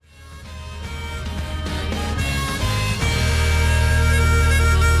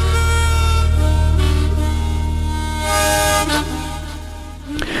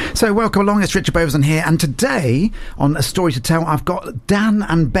So welcome along, it's Richard Beauvoisin here, and today on A Story to Tell I've got Dan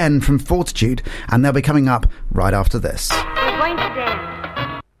and Ben from Fortitude, and they'll be coming up right after this. We're going to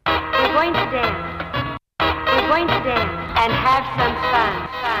dance. We're going to dance. We're going to dance and have some fun.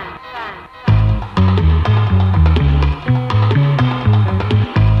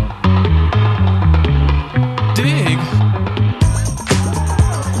 Dig.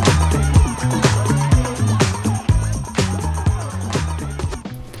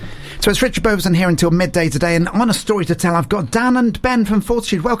 So it's Richard Beauvoisin here until midday today, and on A Story to Tell I've got Dan and Ben from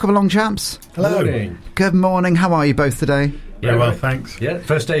Fortitude. Welcome along, chaps. Hello. Morning. Good morning, how are you both today? Very well, thanks. Yeah,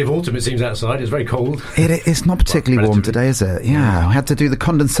 first day of autumn, it seems, outside. It's very cold. It's not particularly warm today, is it? Yeah, I had to do the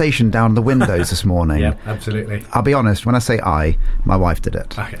condensation down the windows this morning. Yeah, absolutely. I'll be honest, when I say my wife did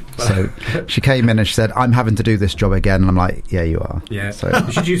it. Okay. So she came in and she said, I'm having to do this job again, and I'm like, yeah, you are. Yeah, so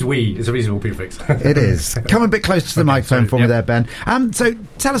you should use we. It's a reasonable prefix. It is. Come a bit closer to the microphone for me yep. there, Ben. So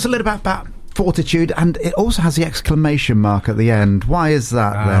tell us a little bit about Fortitude, and it also has the exclamation mark at the end. Why is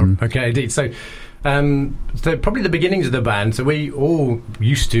that then? Okay, indeed. So probably the beginnings of the band. So we all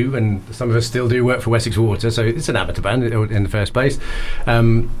used to, and some of us still do, work for Wessex Water. So it's an amateur band in the first place.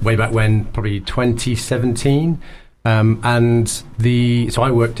 Way back when, probably 2017. So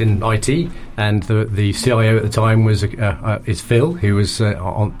I worked in IT, and the CIO at the time was is Phil, who was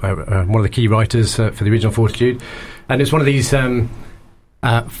one of the key writers for the original Fortitude. And it's one of these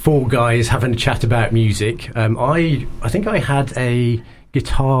four guys having a chat about music. I think I had a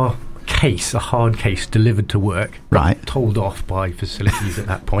guitar case, a hard case, delivered to work. Right. Told off by facilities at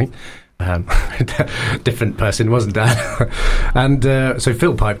that point. Different person, wasn't that? And so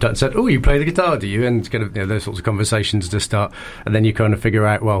Phil piped up and said, "Oh, you play the guitar, do you?" And kind of, those sorts of conversations to start, and then you kind of figure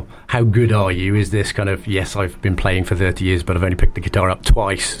out, well, how good are you? Is this kind of, yes, I've been playing for 30 years, but I've only picked the guitar up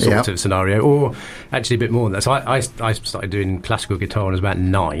twice sort of scenario, or actually a bit more than that. So I started doing classical guitar when I was about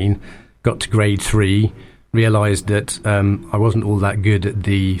 9, got to grade 3, realised that I wasn't all that good at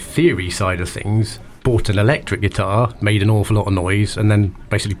the theory side of things. Bought an electric guitar, made an awful lot of noise, and then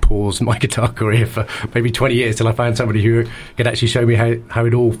basically paused my guitar career for maybe 20 years till I found somebody who could actually show me how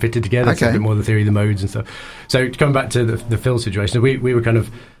it all fitted together. Okay. So a bit more of the theory, the modes and stuff. So coming back to the Phil situation, we were kind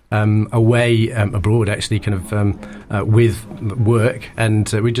of away abroad, actually, kind of with work, and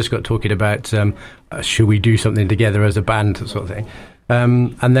we just got talking about should we do something together as a band, sort of thing.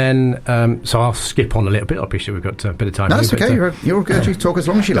 And then, so I'll skip on a little bit. I appreciate we've got a bit of time. No, that's okay. You're all good. You talk as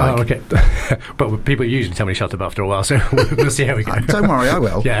long as you like. Oh, okay. But people usually tell me to shut up after a while, so we'll see how we go. Don't worry, I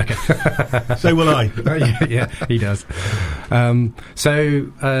will. Yeah, okay. So will I. yeah, he does. So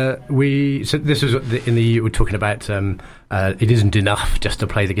this was we're talking about. It isn't enough just to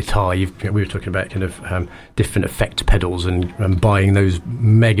play the guitar. We were talking about kind of different effect pedals and buying those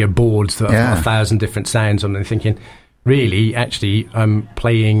mega boards that have 1,000 different sounds on them, thinking, really, actually,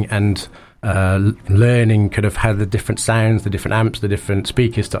 playing and learning kind of how the different sounds, the different amps, the different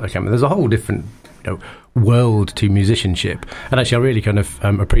speakers start to come. There's a whole different world to musicianship. And actually, I really kind of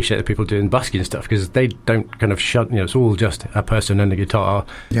appreciate the people doing busking stuff, because they don't kind of shut, it's all just a person and a guitar.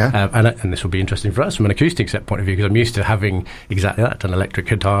 Yeah. And this will be interesting for us from an acoustic set point of view, because I'm used to having exactly that, an electric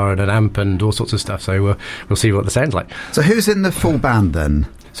guitar and an amp and all sorts of stuff. So we'll see what the sound's like. So who's in the full band then?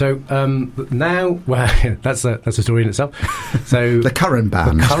 So now, well, that's a story in itself. So the current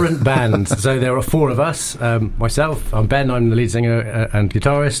band. So there are 4 of us. Myself, I'm Ben. I'm the lead singer and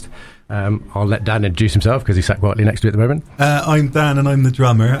guitarist. I'll let Dan introduce himself, because he's sat quietly next to me at the moment. I'm Dan, and I'm the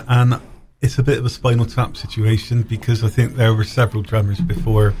drummer. And it's a bit of a Spinal Tap situation, because I think there were several drummers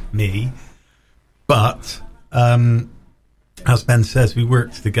before me. But as Ben says, we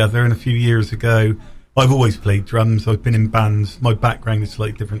worked together, and a few years ago, I've always played drums. I've been in bands. My background is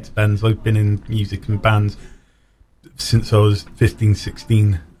slightly different to Ben's. I've been in music and bands since I was 15,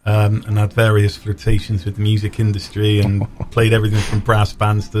 16, and had various flirtations with the music industry, and played everything from brass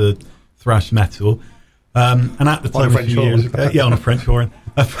bands to thrash metal. And at the time, a few years ago, on a French horn.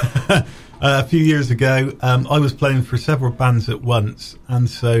 A few years ago, I was playing for several bands at once, and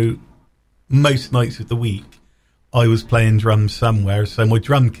so most nights of the week, I was playing drums somewhere. So my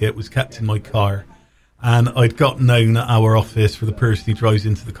drum kit was kept in my car. And I'd got known at our office for the person who drives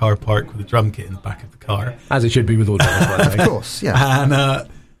into the car park with a drum kit in the back of the car. As it should be with all drummers, Of course, yeah. And I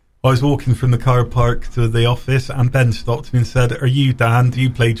was walking from the car park to the office, and Ben stopped me and said, "Are you Dan? Do you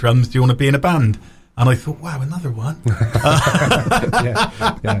play drums? Do you want to be in a band?" And I thought, wow, another one.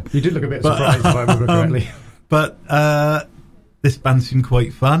 yeah. You did look a bit surprised, if I remember correctly. But this band seemed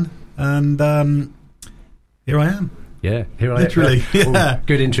quite fun, and here I am. Yeah, here I literally. am. Yeah.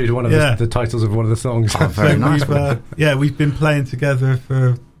 Good intro to one of the titles of one of the songs. Oh, very nice. We've been playing together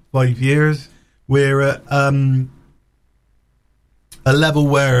for 5 years. We're at a level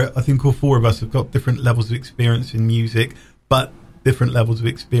where I think all four of us have got different levels of experience in music, but different levels of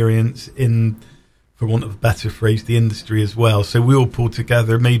experience in, for want of a better phrase, the industry as well. So we all pull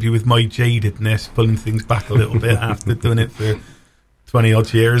together, maybe with my jadedness, pulling things back a little bit after doing it for 20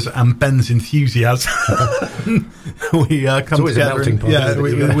 odd years, and Ben's enthusiasm. We come together. A melting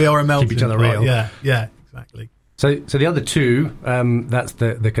pot, we are a melting pot. Keep each other real. Yeah, exactly. So the other two, that's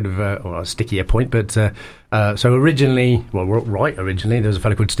the kind of a stickier point. But so originally, there was a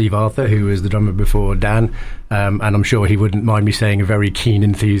fellow called Steve Arthur who was the drummer before Dan, and I'm sure he wouldn't mind me saying a very keen,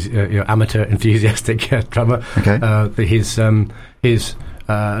 amateur, enthusiastic drummer. Okay. His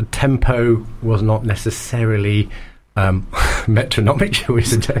tempo was not necessarily metronomic, shall we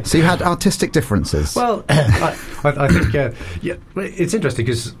suggest. So you had artistic differences. Well, I think it's interesting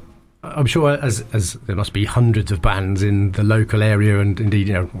because I'm sure as there must be hundreds of bands in the local area and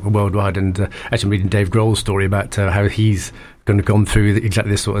indeed worldwide, and actually I'm reading Dave Grohl's story about how he's gone through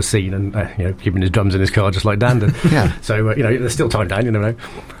exactly this sort of scene and keeping his drums in his car just like Dan did. Yeah. So there's still time down, you never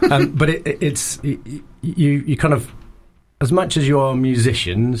know. But it's you kind of, as much as you are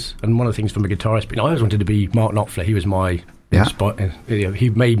musicians, and one of the things from a guitarist, I always wanted to be Mark Knopfler. He was my spot.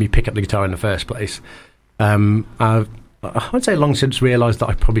 He made me pick up the guitar in the first place. I'd say long since realised that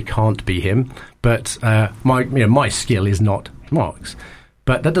I probably can't be him, but my skill is not Mark's.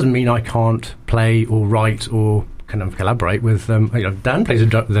 But that doesn't mean I can't play or write or kind of collaborate with. Dan plays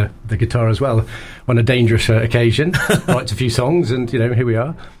the guitar as well on a dangerous occasion. Writes a few songs, and here we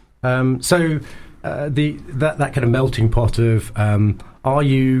are. So that kind of melting pot of are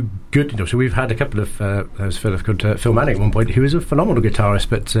you good? So we've had a couple of there was a fellow called Phil Manning at one point, who is a phenomenal guitarist,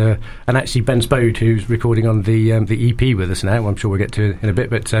 but and actually Ben Spode, who's recording on the EP with us now. I'm sure we'll get to in a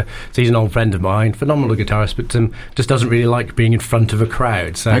bit, but so he's an old friend of mine, phenomenal guitarist, but just doesn't really like being in front of a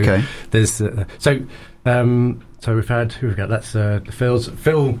crowd. So there's so we've had who we've got. That's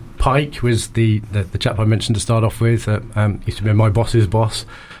Phil Pike was the chap I mentioned to start off with. Used to be my boss's boss,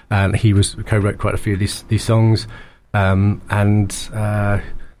 and he co-wrote quite a few of these songs.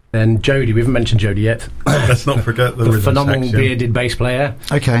 Then Jody, we haven't mentioned Jody yet. Let's not forget the phenomenal section. Bearded bass player.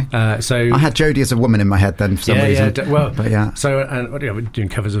 Okay. So I had Jody as a woman in my head then for some reason. Yeah. So we're doing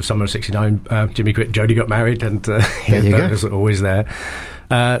covers of Summer of '69. Jimmy quit. Jody got married, and that was always there.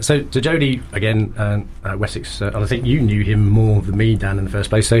 So Jody again, Wessex. And I think you knew him more than me, Dan, in the first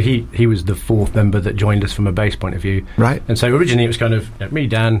place. So he was the fourth member that joined us from a bass point of view. Right. And so originally it was kind of me,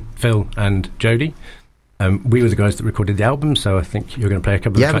 Dan, Phil, and Jody. We were the guys that recorded the album, so I think you're going to play a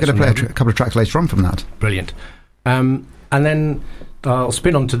couple of tracks. Yeah, we're going to play a couple of tracks later on from that. Brilliant. And then I'll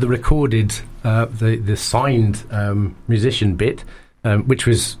spin on to the recorded, the signed musician bit, which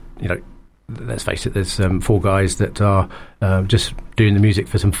was, let's face it, there's four guys that are just doing the music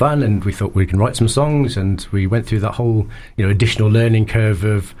for some fun, and we thought we can write some songs, and we went through that whole, additional learning curve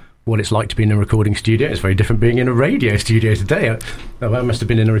of what it's like to be in a recording studio. It's very different being in a radio studio today. I must have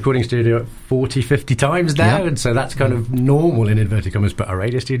been in a recording studio 40, 50 times now, and so that's kind of normal in inverted commas, but a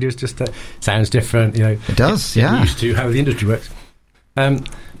radio studio is just sounds different. It does, yeah. Used to how the industry works.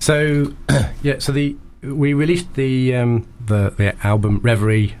 We released the album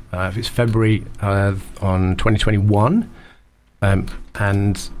Reverie. It's February on 2021,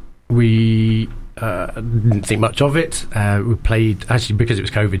 and we didn't think much of it. We played, actually, because it was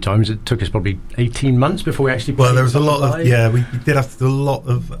COVID times, it took us probably 18 months before we actually played. Well, there was a lot of, we did have to do a lot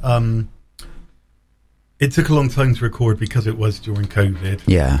of, it took a long time to record because it was during COVID.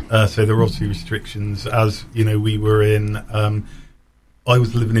 Yeah. So there were obviously restrictions, as, we were in, I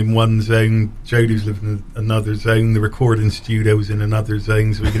was living in one zone, Jody was living in another zone, the recording studio was in another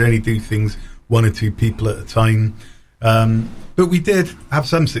zone, so we could only do things one or two people at a time. But we did have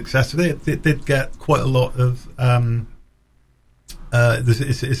some success with it. It did get quite a lot of.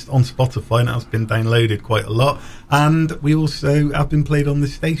 It's on Spotify and it's been downloaded quite a lot. And we also have been played on the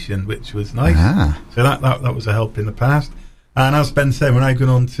station, which was nice. So that was a help in the past. And as Ben said, we're now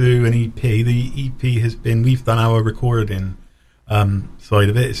going on to an EP. The EP has been, we've done our recording side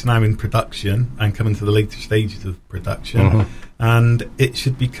of it. It's now in production and coming to the later stages of production. And it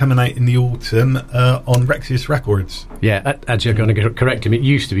should be coming out in the autumn on Rexius Records. Yeah, actually, I'm going to correct him. It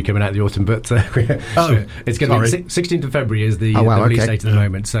used to be coming out in the autumn, but it's going to be 16th of February is the release date at the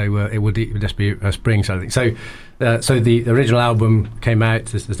moment. So it will just be a spring sort of thing. So the original album came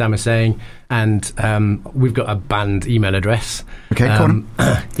out, as Dan was saying, and we've got a band email address. Okay, go on.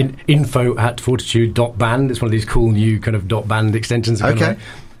 info@fortitude.band. It's one of these cool new kind of .band extensions. Okay.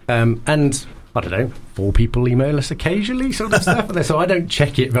 And I don't know, 4 people email us occasionally, sort of stuff. So I don't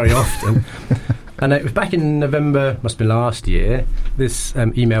check it very often. And it was back in November, must have been last year, this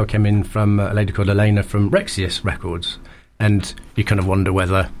email came in from a lady called Elena from Rexius Records. and you kind of wonder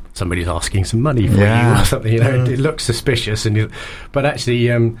whether somebody's asking some money for you or something. It looks suspicious, but actually,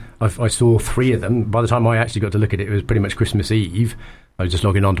 I saw 3 of them. By the time I actually got to look at it, it was pretty much Christmas Eve. I was just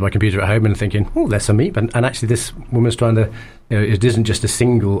logging onto my computer at home and thinking, oh, there's some meat. And actually, this woman's trying to, it isn't just a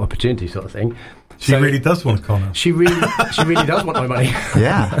single opportunity sort of thing. She really does want Connor. She really does want my money.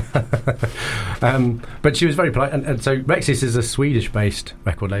 Yeah. But she was very polite. And so Rexis is a Swedish-based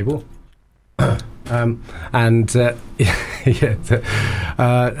record label. And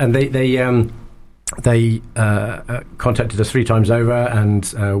they contacted us 3 times over, and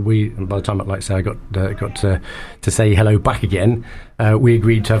by the time, like I say, I got to say hello back again. We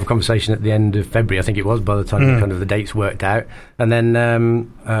agreed to have a conversation at the end of February, I think it was, by the time kind of the dates worked out, and then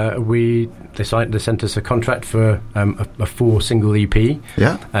they sent us a contract for a 4 single EP.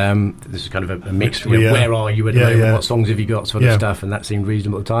 Yeah. This is kind of a mix. Where are you at the moment? What songs have you got? Sort of stuff, and that seemed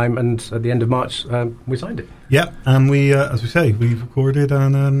reasonable at the time. And at the end of March, we signed it. Yeah, and we, as we say, we've recorded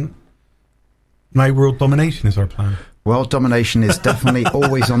and. Now world domination is our plan. World domination is definitely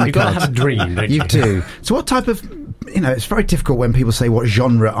always on the cards. You've got to have a dream, don't you? You do. So what type of, it's very difficult when people say, what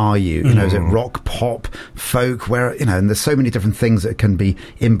genre are you? Is it rock, pop, folk, where, and there's so many different things that can be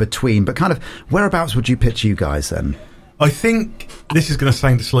in between. But kind of, whereabouts would you pitch you guys then? I think this is going to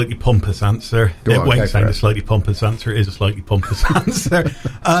sound a slightly pompous answer. It won't sound a slightly pompous answer. It is a slightly pompous answer.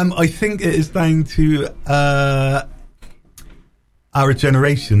 I think it is down to... our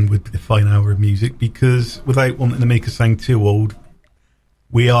generation would define our music, because without wanting to make us sound too old,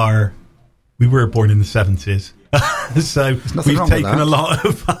 we were born in the 70s. So we've taken a lot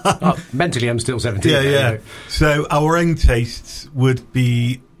of... mentally, I'm still 17. Yeah. So our own tastes would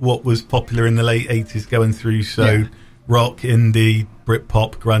be what was popular in the late 80s going through. So rock, indie,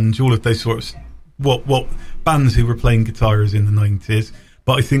 Britpop, grunge, all of those sorts of... What bands who were playing guitars in the 90s.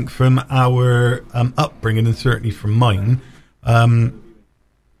 But I think from our upbringing, and certainly from mine... I'm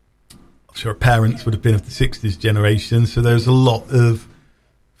sure parents would have been of the 60s generation, so there's a lot of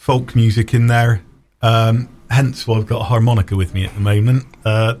folk music in there, hence why I've got a harmonica with me at the moment,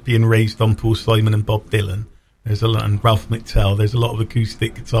 being raised on Paul Simon and Bob Dylan. There's a lot, and Ralph McTell. There's a lot of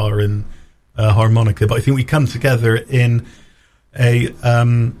acoustic guitar and harmonica, but I think we come together in a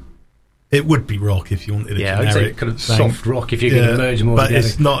it would be rock if you wanted a generic, I'd say kind of soft rock if you could merge them all together.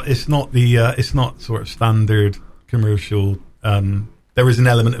 But it's not sort of standard commercial. There is an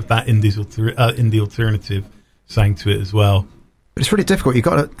element of that indie alternative sound to it as well. But it's really difficult. You've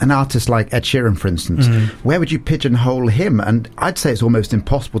got an artist like Ed Sheeran, for instance. Where would you pigeonhole him? And I'd say it's almost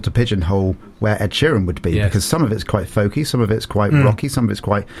impossible to pigeonhole where Ed Sheeran would be, because some of it's quite folky, some of it's quite rocky, some of it's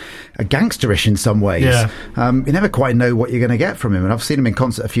quite gangsterish in some ways. You never quite know what you're going to get from him. And I've seen him in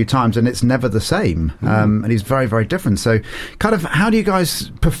concert a few times, and it's never the same. And he's very, very different. So kind of, how do you guys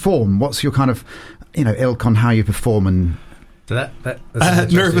perform? What's your kind of, ilk on how you perform? And so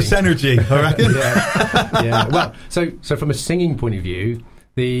that's nervous energy, I reckon. Well, so from a singing point of view,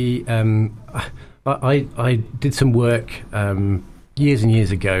 I did some work years and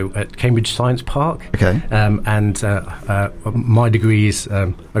years ago at Cambridge Science Park. Okay. And my degree is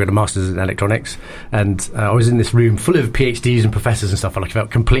I got a master's in electronics, and I was in this room full of PhDs and professors and stuff. I felt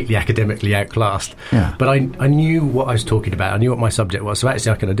completely academically outclassed. Yeah. But I knew what I was talking about. I knew what my subject was. So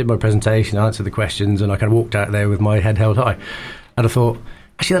actually, I kind of did my presentation, answered the questions, and I kind of walked out there with my head held high. And I thought,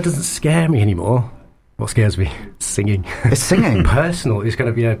 actually, that doesn't scare me anymore. What scares me? Singing. It's singing. Personal. It's kind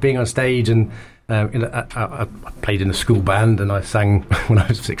of being on stage, and I played in a school band, and I sang when I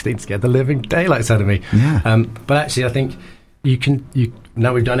was 16, scared the living daylights out of me. Yeah. But actually, I think you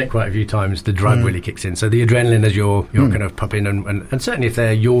now we've done it quite a few times. The drug really kicks in. So the adrenaline as you're kind of popping, and certainly if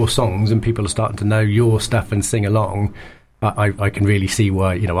they're your songs and people are starting to know your stuff and sing along. I can really see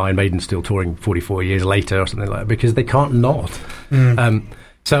why Iron Maiden's still touring 44 years later or something like that, because they can't not.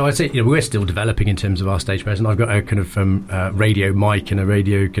 So I'd say we're still developing in terms of our stage presence. I've got a kind of radio mic and a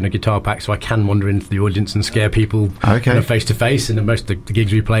radio kind of guitar pack, so I can wander into the audience and scare people face to face. And most of the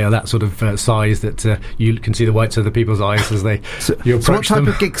gigs we play are that sort of size that you can see the whites of the people's eyes as they you approach So what type them.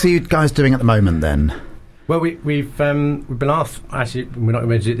 of gigs are you guys doing at the moment then? Well, we've been asked. Actually, we're not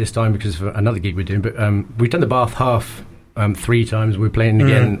going to do it this time because of another gig we're doing. But we've done the Bath Half 3 times. We're playing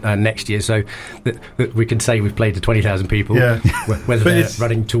again next year, so that we can say we've played to 20,000 people. Yeah. Whether they're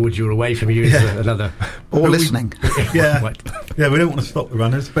running towards you or away from you is another. Or listening. We don't want to stop the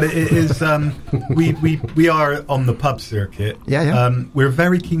runners, but it is. We are on the pub circuit. We're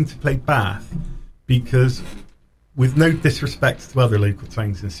very keen to play Bath because, with no disrespect to other local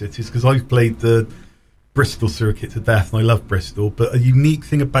towns and cities, because I've played the Bristol circuit to death, and I love Bristol. But a unique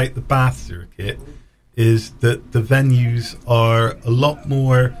thing about the Bath circuit is that the venues are a lot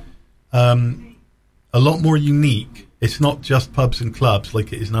more unique it's not just pubs and clubs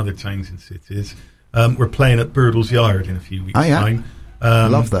like it is in other towns and cities. We're playing at Birdle's Yard in a few weeks' time.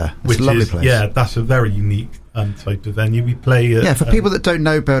 Love there. It's a lovely place. Yeah, that's a very unique type of venue. We play for people that don't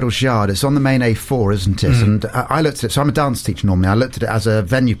know Birdle's Yard, it's on the main A4, isn't it? And I looked at it, so I'm a dance teacher normally, I looked at it as a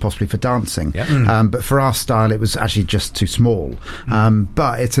venue possibly for dancing, but for our style it was actually just too small,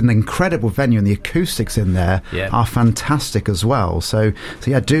 but it's an incredible venue and the acoustics in there are fantastic as well, so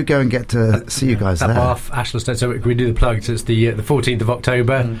yeah, do go and get to see you guys there. Bath, Ashlestown, so we do the plugs. It's the 14th of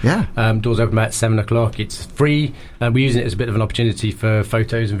October. Doors open about 7 o'clock. It's free. We're using it as a bit of an opportunity for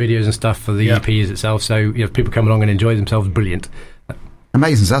photos and videos and stuff for the EPs itself, so if people come along and enjoy themselves, brilliant.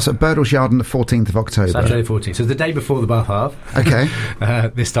 Amazing. So that's at Birdle's Yard on the 14th of October. Saturday the 14th. So it's the day before the Bath Half. Okay.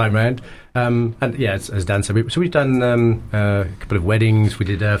 This time round. And yeah, as Dan said, we've done a couple of weddings. We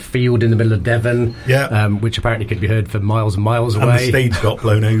did a field in the middle of Devon, which apparently could be heard for miles and miles away. And the stage got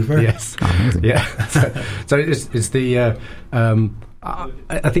blown over. Yes. Yeah. So it's the...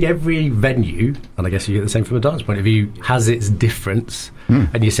 I think every venue, and I guess you get the same from a dance point of view, has its difference.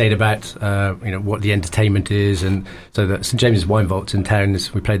 And you said about what the entertainment is, and so that St James's Wine Vault's in town.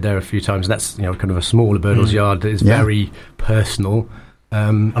 We played there a few times. That's kind of a smaller Birdle's Yard that is very personal.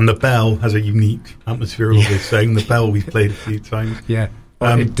 And the Bell has a unique atmosphere. Always saying the Bell we've played a few times. Yeah.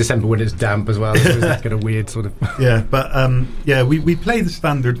 In December when it's damp as well. So that's kind of weird sort of. We play the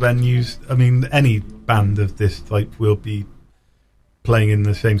standard venues. I mean, any band of this type will be playing in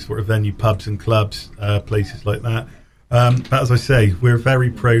the same sort of venue, pubs and clubs, places like that. But as I say, we're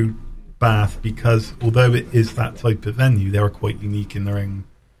very pro Bath because although it is that type of venue, they are quite unique in their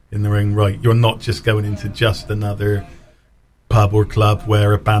own right. You're not just going into just another pub or club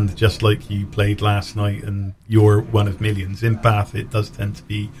where a band just like you played last night and you're one of millions. In Bath, it does tend to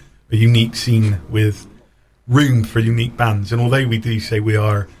be a unique scene with room for unique bands. And although we do say we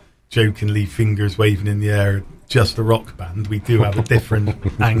are jokingly fingers waving in the air, just a rock band, we do have a different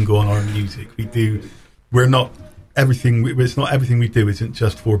angle on our music. We're not everything. It's not everything we do isn't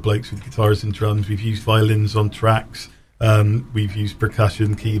just four blokes with guitars and drums. We've used violins on tracks. We've used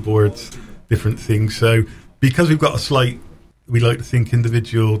percussion, keyboards, different things. So because we've got we like to think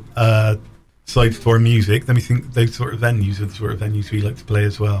individual sides to our music. Then we think those sort of venues are the sort of venues we like to play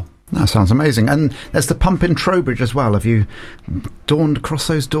as well. That sounds amazing. And there's the Pump in Trowbridge as well. Have you dawned across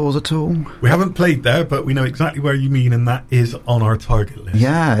those doors at all? We haven't played there, but we know exactly where you mean, and that is on our target list.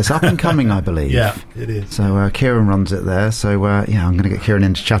 Yeah, it's up and coming, I believe. Yeah, it is. So Kieran runs it there. So I'm going to get Kieran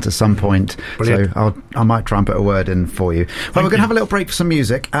in to chat at some point. Brilliant. So I might try and put a word in for you. Well, we're going to have a little break for some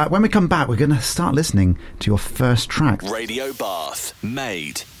music. When we come back, we're going to start listening to your first track. Radio Bath,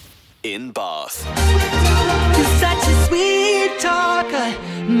 made in Bath. You're such a sweet talker,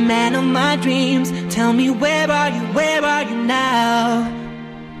 man of my dreams. Tell me, where are you now?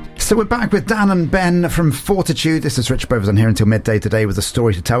 So we're back with Dan and Ben from Fortitude. This is Richard Beauvoisin here until midday today with a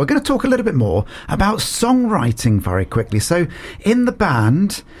story to tell. We're going to talk a little bit more about songwriting very quickly. So in the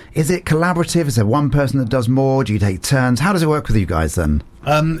band, is it collaborative? Is there one person that does more? Do you take turns? How does it work with you guys then?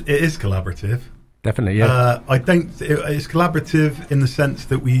 It is collaborative. Definitely, yeah. I think it's collaborative in the sense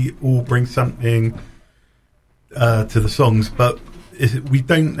that we all bring something to the songs, but we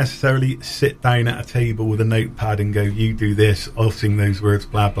don't necessarily sit down at a table with a notepad and go, you do this, I'll sing those words,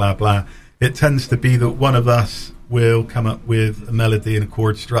 blah, blah, blah. It tends to be that one of us will come up with a melody and a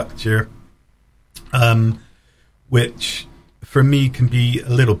chord structure, which for me can be a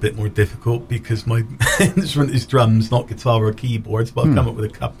little bit more difficult because my instrument is drums, not guitar or keyboards, but I'll come up with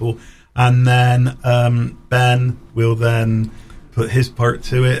a couple. And then Ben will then put his part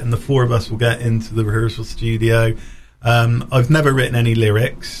to it, and the four of us will get into the rehearsal studio. I've never written any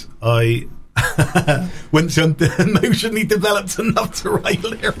lyrics. I wouldn't say I'm emotionally developed enough to write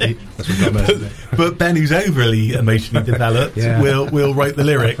lyrics. But Ben, who's overly emotionally developed, will write the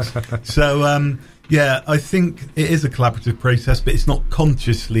lyrics. So I think it is a collaborative process, but it's not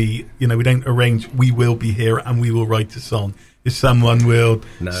consciously. We don't arrange. We will be here and we will write a song. If someone will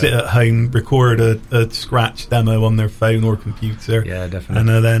sit at home, record a scratch demo on their phone or computer,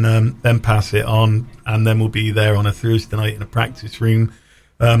 definitely, and then pass it on, and then we'll be there on a Thursday night in a practice room,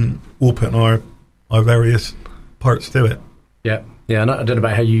 all putting our various parts to it. Yeah, and I don't know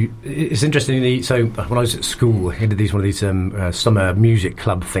about how you. It's interesting. So when I was at school, I did one of these summer music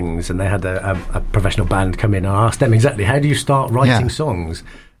club things, and they had a professional band come in. And I asked them exactly, how do you start writing songs?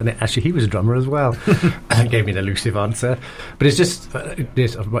 And actually, he was a drummer as well. And gave me an elusive answer. But it's just,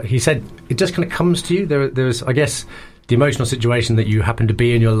 he said, it just kind of comes to you. There's, I guess, the emotional situation that you happen to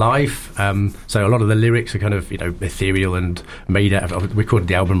be in your life. So a lot of the lyrics are kind of, ethereal and made out of. We called it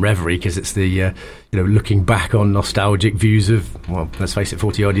the album Reverie because it's the, looking back on nostalgic views of, well, let's face it,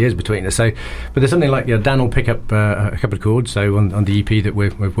 40 odd years between us. So, but there's something like, Dan will pick up a couple of chords. So on the EP that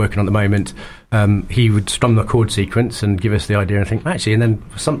we're working on at the moment, he would strum the chord sequence and give us the idea and think, actually, and then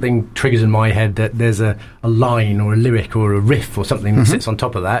something triggers in my head that there's a line or a lyric or a riff or something that sits on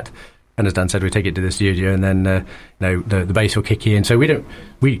top of that. And as Dan said, we take it to the studio, and then the bass will kick in. So I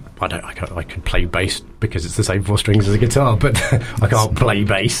can play bass because it's the same 4 strings as a guitar, but I can't play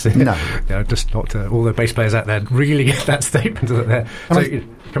bass. No, just not all the bass players out there really get that statement there. So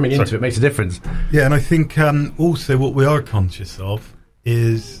coming into it makes a difference. Yeah, and I think also what we are conscious of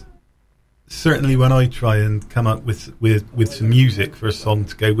is certainly when I try and come up with some music for a song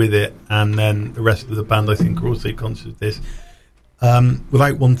to go with it, and then the rest of the band I think are also conscious of this.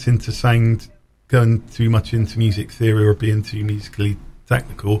 Without wanting to going too much into music theory or being too musically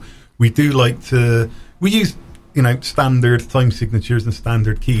technical, we use standard time signatures and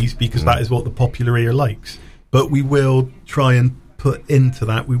standard keys because that is what the popular ear likes. But we will try and put into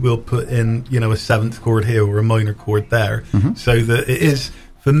that, we will put in a 7th chord here or a minor chord there, so that it is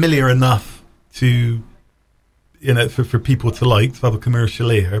familiar enough to for people to like, to have a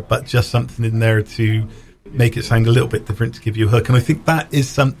commercial ear, but just something in there to make it sound a little bit different, to give you a hook. And I think that is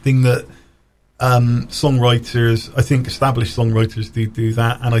something that songwriters, established songwriters do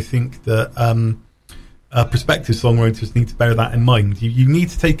that, and I think that prospective songwriters need to bear that in mind. You need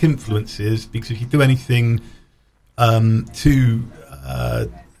to take influences, because if you do anything too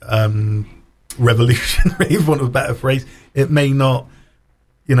revolutionary, for want of a better phrase, it may not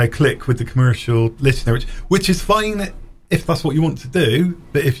click with the commercial listener, which is fine if that's what you want to do,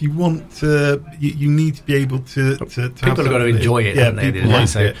 but if you want to, you need to be able to people have got to enjoy it. Yeah, people like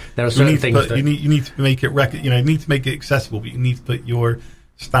so it. There are certain things you need to make it you need to make it accessible, but you need to put your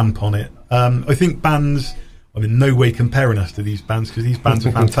stamp on it. I think bands, I'm in no way comparing us to these bands, because these bands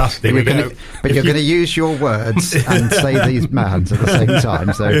are fantastic. But you're going to use your words and say these bands at the same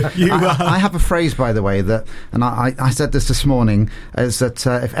time. So I have a phrase, by the way, that, and I said this morning, is that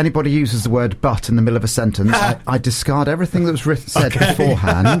if anybody uses the word "but" in the middle of a sentence, I discard everything that was said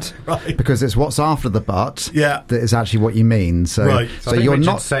beforehand, right, because it's what's after the "but" that is actually what you mean. So, so you're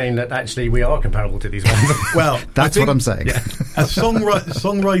not saying that actually we are comparable to these bands. Well, that's what I'm saying. Yeah. As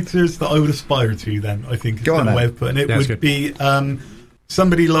songwriters that I would aspire to, then I think. One way of putting it would be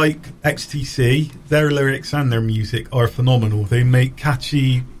somebody like XTC. Their lyrics and their music are phenomenal. They make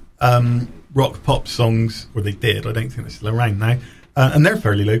catchy rock pop songs, or they did. I don't think they're still around now. And they're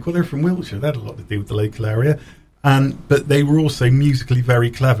fairly local. They're from Wiltshire. They had a lot to do with the local area, but they were also musically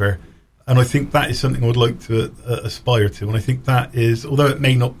very clever. And I think that is something I would like to aspire to. And I think that is, although it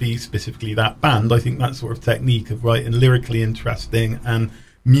may not be specifically that band, I think that sort of technique of writing lyrically interesting and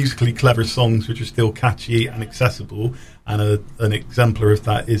musically clever songs which are still catchy and accessible, and an exemplar of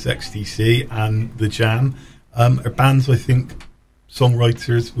that is XTC and The Jam, are bands I think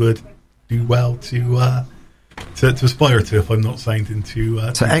songwriters would do well to aspire to, if I'm not sounding too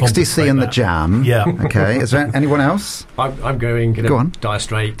so XTC and The Jam. Yeah. Okay. Is there anyone else? I'm going Go on. Dire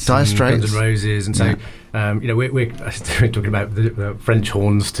Straits, Guns N' Roses, and so we're talking about the French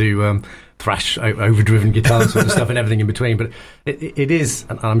horns to thrash, overdriven guitar sort of stuff, and everything in between. But it is,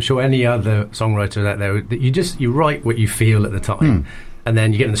 and I'm sure any other songwriter out there, that you write what you feel at the time, and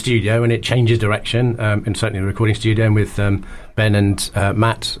then you get in the studio and it changes direction. And certainly the recording studio, and with Ben and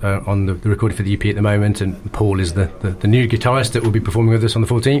Matt on the recording for the EP at the moment, and Paul is the new guitarist that will be performing with us on the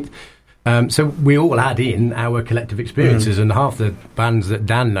 14th. So we all add in our collective experiences, and half the bands that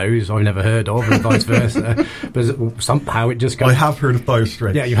Dan knows I've never heard of, and vice versa. But somehow it just goes. I have heard of Dire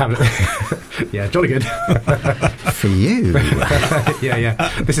Straits. Yeah, you have. Yeah, jolly good. For you.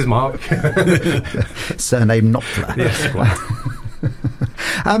 Yeah. This is Mark. Surname Knopfler. Yes, quite.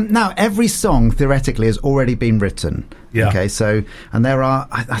 Now, every song theoretically has already been written. Yeah. Okay, so, and there are,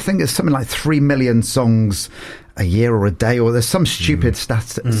 I think there's something like 3 million songs a year or a day, or there's some stupid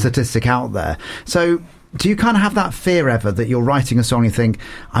statistic out there. So do you kind of have that fear ever that you're writing a song and you think,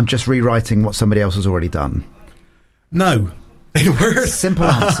 I'm just rewriting what somebody else has already done? No. Simple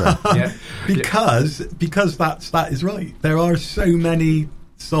answer. Yeah. Because that is right. There are so many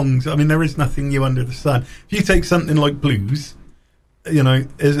songs. I mean, there is nothing new under the sun. If you take something like blues, is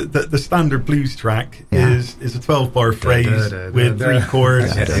the standard blues track is a 12-bar phrase with 3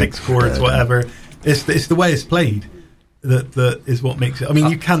 chords, 6 chords, whatever. It's the way it's played. that is what makes it. I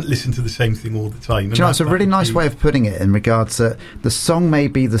mean, you can't listen to the same thing all the time. Do you know, it's a really nice way of putting it in regards to the song may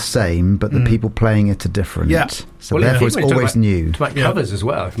be the same, but the people playing it are different. Yeah. So therefore it's always new. About covers as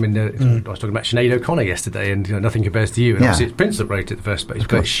well. I mean, I was talking about Sinead O'Connor yesterday, and Nothing Compares to You. And obviously it's Prince that wrote it in the first place,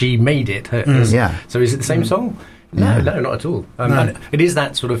 but she made it. So is it the same song? No, not at all. And it is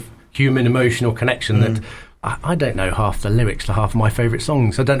that sort of human emotional connection that I don't know half the lyrics to half of my favourite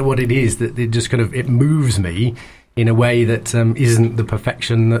songs. I don't know what it is that it just kind of it moves me in a way that isn't the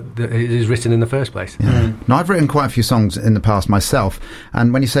perfection that it is written in the first place. Now, I've written quite a few songs in the past myself,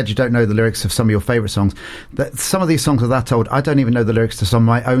 and when you said you don't know the lyrics of some of your favourite songs, that some of these songs are that old, I don't even know the lyrics to some of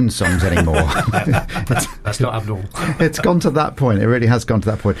my own songs anymore. That's not abnormal. It's gone to that point. It really has gone to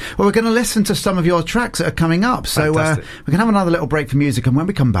that point. Well, we're going to listen to some of your tracks that are coming up. So we're going to have another little break for music, and when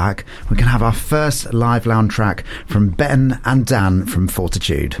we come back, we're going to have our first live lounge track from Ben and Dan from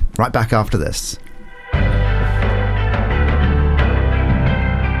Fortitude. Right back after this.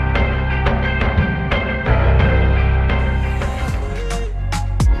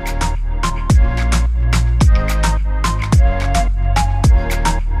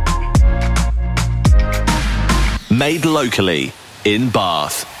 Made locally in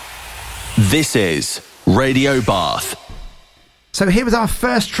Bath. This is Radio Bath. So here with our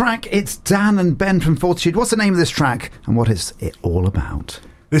first track, it's Dan and Ben from Fortitude. What's the name of this track and what is it all about?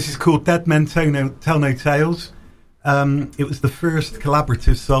 This is called Dead Men Tell No Tales. It was the first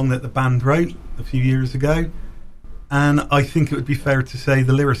collaborative song that the band wrote a few years ago. And I think it would be fair to say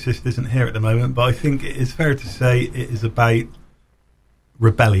the lyricist isn't here at the moment, but I think it is fair to say it is about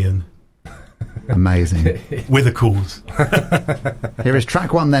rebellion. Amazing. With a cause. Here is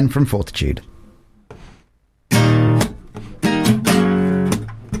track one then from Fortitude. The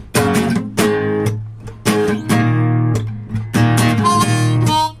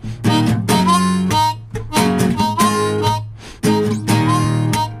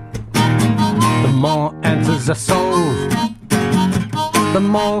more answers are solved, the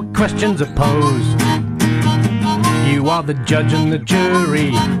more questions are posed. You are the judge and the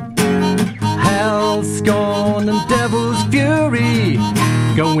jury. Hell, scorn and devil's fury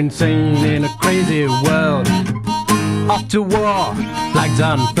go insane in a crazy world. Off to war, flags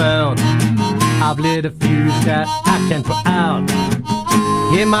unfurled. I've lit a fuse that I can put out.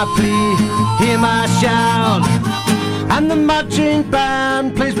 Hear my plea, hear my shout, and the marching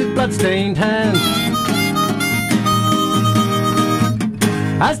band plays with blood-stained hands.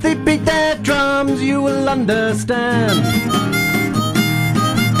 As they beat their drums, you will understand.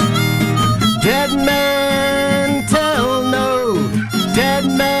 Dead men tell no, dead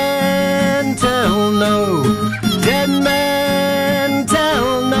men tell no, dead men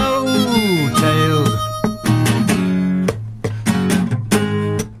tell no tales.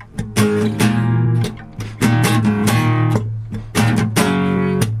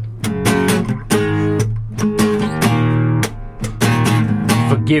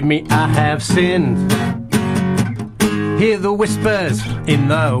 Forgive me, I have sinned. Hear the whispers in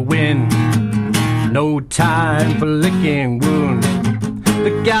the wind. No time for licking wounds.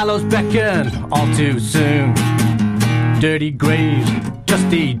 The gallows beckon all too soon. Dirty graves,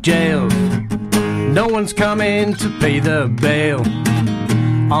 dusty jails. No one's coming to pay the bail.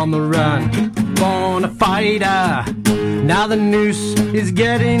 On the run, born a fighter. Now the noose is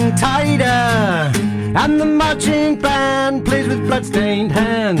getting tighter, and the marching band plays with blood-stained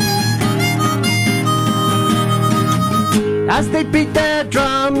hands. As they beat their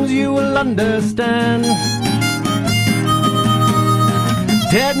drums, you will understand.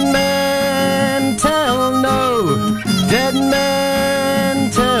 Dead men tell no, dead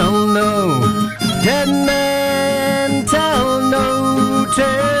men tell no, dead men tell no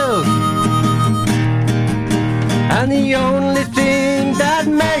tales. And the only thing that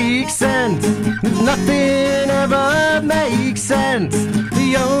makes sense is nothing ever makes sense.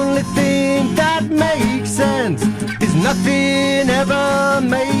 The only thing that makes sense is nothing ever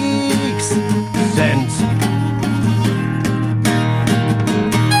makes sense.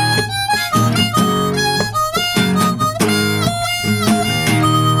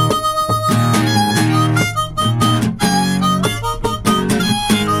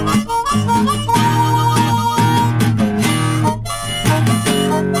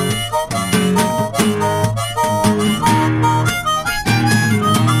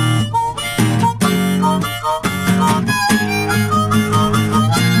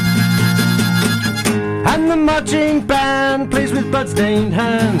 Marching band plays with blood-stained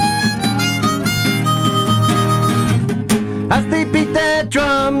hands. As they beat their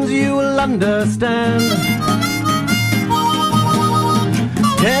drums, you will understand.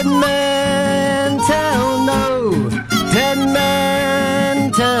 Dead men tell no,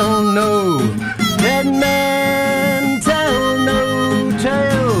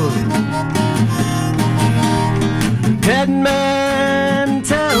 Dead man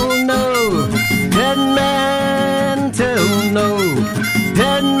tell no. Dead man tell no.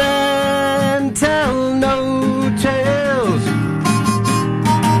 Dead man tell no tales.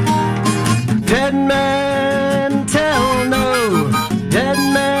 Dead man tell no. Dead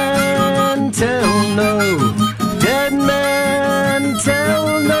man tell no. Dead man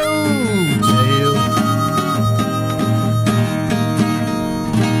tell no tale.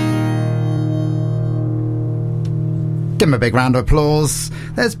 Give them a big round of applause.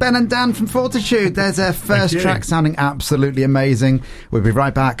 There's Ben and Dan from Fortitude. There's their first track sounding absolutely amazing. We'll be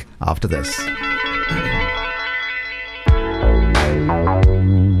right back after this.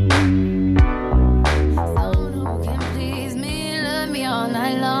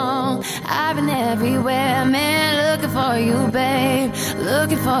 I've been everywhere, man, looking for you, babe.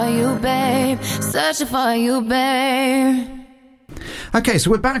 Looking for you, babe. Searching for you, babe. Okay,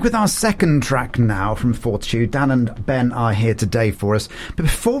 so we're back with our second track now from Fortitude. Dan and Ben are here today for us. But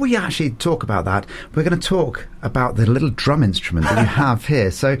before we actually talk about that, we're going to talk about the little drum instrument that you have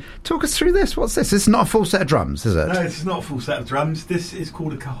here. So talk us through this. What's this? This is not a full set of drums, is it? No, it's not a full set of drums. This is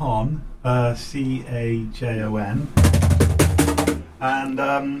called a cajon, C-A-J-O-N. And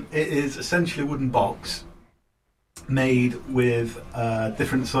it is essentially a wooden box made with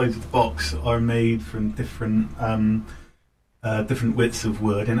different sides of the box are made from different widths of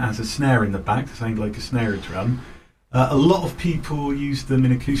wood, and it has a snare in the back to sound like a snare drum. A lot of people use them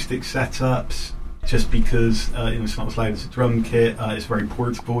in acoustic setups just because it's not as loud as a drum kit. It's very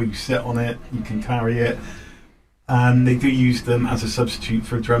portable. You sit on it, you can carry it. And they do use them as a substitute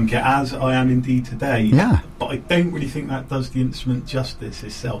for a drum kit, as I am indeed today. Yeah. But I don't really think that does the instrument justice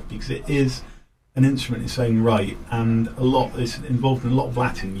itself, because it is an instrument in its own right, and it's involved in a lot of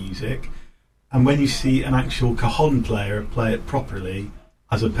Latin music. And when you see an actual cajon player play it properly,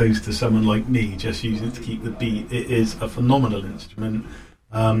 as opposed to someone like me just using it to keep the beat, it is a phenomenal instrument.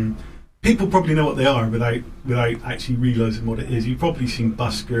 People probably know what they are without actually realising what it is. You've probably seen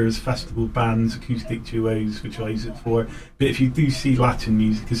buskers, festival bands, acoustic duos, which I use it for. But if you do see Latin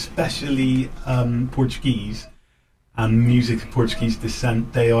music, especially Portuguese and music of Portuguese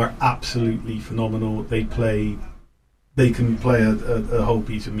descent, they are absolutely phenomenal. They can play a whole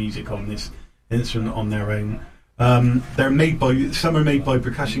piece of music on this instrument on their own. Some are made by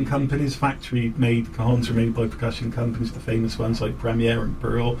percussion companies. Factory-made cajons are made by percussion companies, the famous ones like Premier and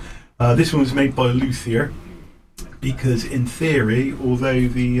Pearl. This one was made by a luthier, because in theory, although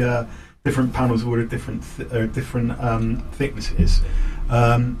the different panels were different thicknesses,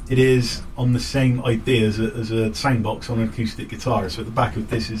 it is on the same idea as a sound box on an acoustic guitar. So at the back of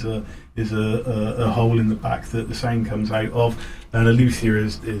this is a hole in the back that the sound comes out of, and a luthier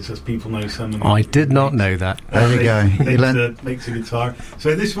is as people know, someone. I did not know that. There we go. Makes a guitar.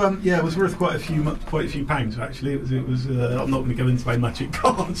 So this one, was worth quite a few pounds actually. It was. I'm not going to go into how much it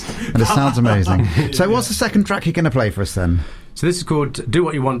cost. But it sounds amazing. So what's the second track you're going to play for us then? So this is called "Do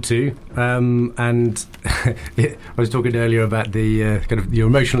What You Want To," and I was talking earlier about the kind of your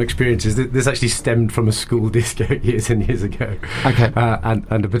emotional experiences. This actually stemmed from a school disco years and years ago. Okay. And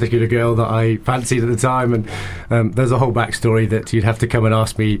a particular girl that I fancied at the time, and there's a whole backstory that you'd have to come and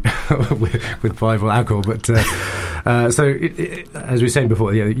ask me with Bible alcohol. But so as we were saying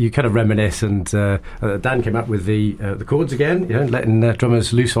before, you kind of reminisce, and Dan came up with the chords again, letting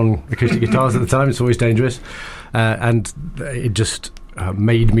drummers loose on acoustic guitars at the time. It's always dangerous. And it just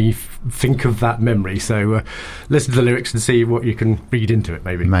made me think of that memory. So listen to the lyrics and see what you can read into it,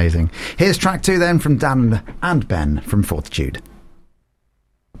 maybe. Amazing. Here's track 2 then from Dan and Ben from Fortitude.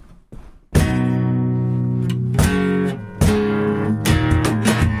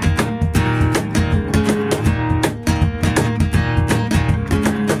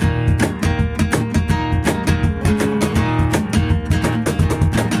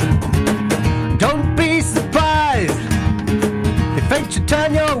 Fate should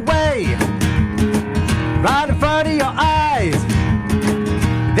turn your way, right in front of your eyes.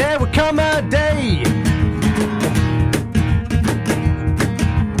 There will come a day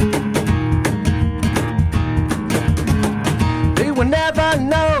we will never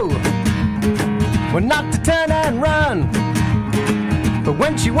know when not to turn and run. But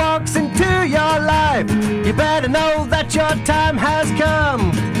when she walks into your life, you better know that your time has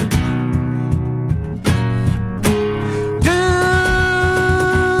come.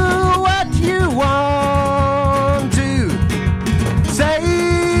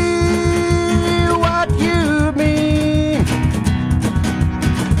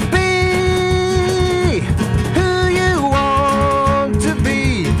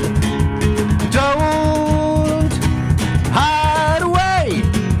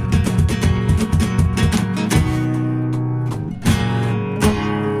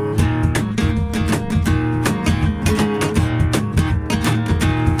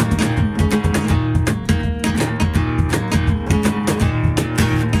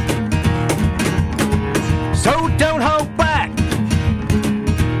 So don't hold back.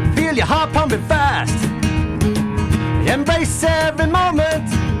 Feel your heart pumping fast. Embrace every moment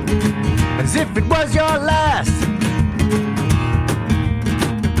as if it was your last.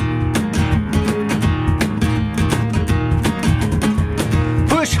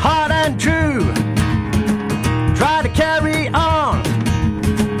 Push hard and true. Try to carry on.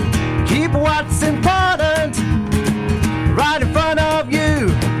 Keep what's important right in front of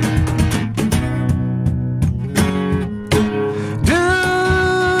you. Do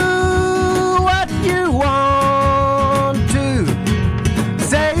what you want to.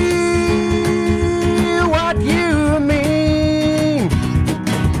 Say what you mean.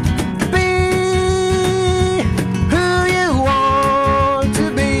 Be who you want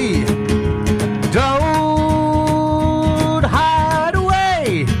to be. Don't hide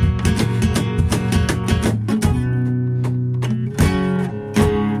away.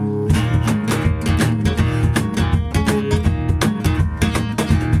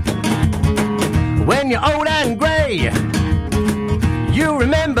 When you're old and grey, you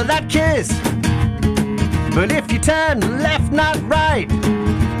remember that kiss. But if you turn left, not right,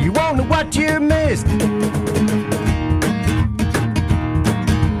 you won't know what you missed.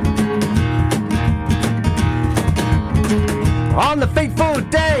 On the fateful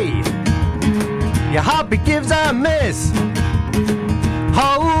day, your heartbeat gives a miss.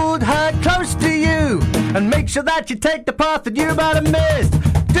 Hold her close to you and make sure that you take the path that you might have missed.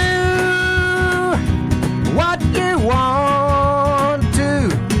 Do what you want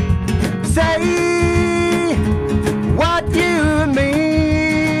to. Say what you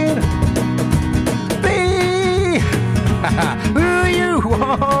mean. Be who you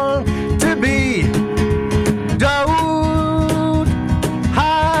want to be. Don't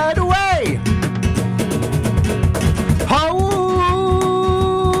hide away.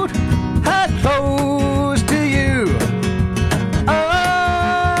 Hold her close to you.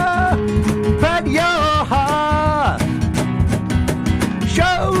 Spread your heart.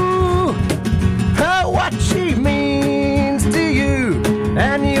 Show her what she means to you,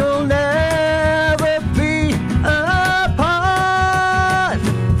 and you'll never be apart.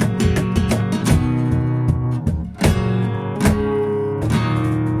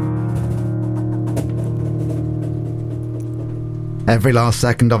 Every last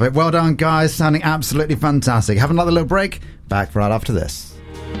second of it. Well done, guys. Sounding absolutely fantastic. Have another little break. Back right after this.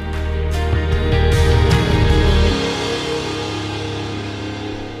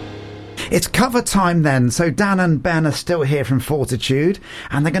 It's cover time then. So Dan and Ben are still here from Fortitude,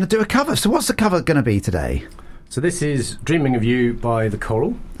 and they're going to do a cover. So what's the cover going to be today? So this is Dreaming of You by The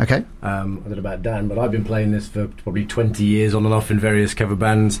Coral. Okay. I don't know about Dan, but I've been playing this for probably 20 years on and off in various cover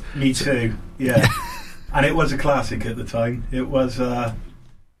bands. Me too, yeah. And it was a classic at the time. It was at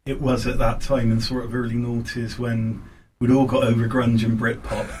that time in sort of early noughties when we'd all got over grunge and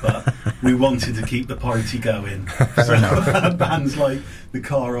Britpop, but we wanted to keep the party going. So bands like the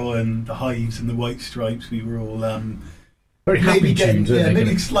Coral and the Hives and the White Stripes, we were all very happy tunes.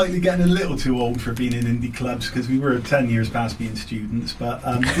 Maybe slightly getting a little too old for being in indie clubs because we were 10 years past being students, but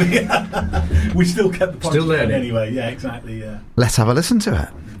we still kept the party going anyway. Yeah, exactly. Yeah. Let's have a listen to it.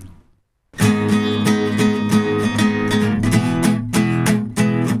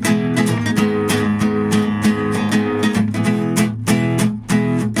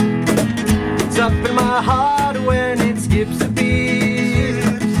 Up in my heart when it skips a beat.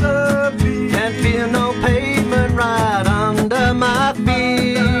 Can't feel no pavement right under my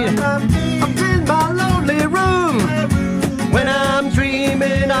feet. I'm in my lonely room when I'm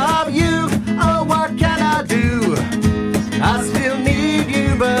dreaming of you. Oh, what can I do? I still need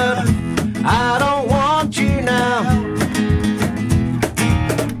you, but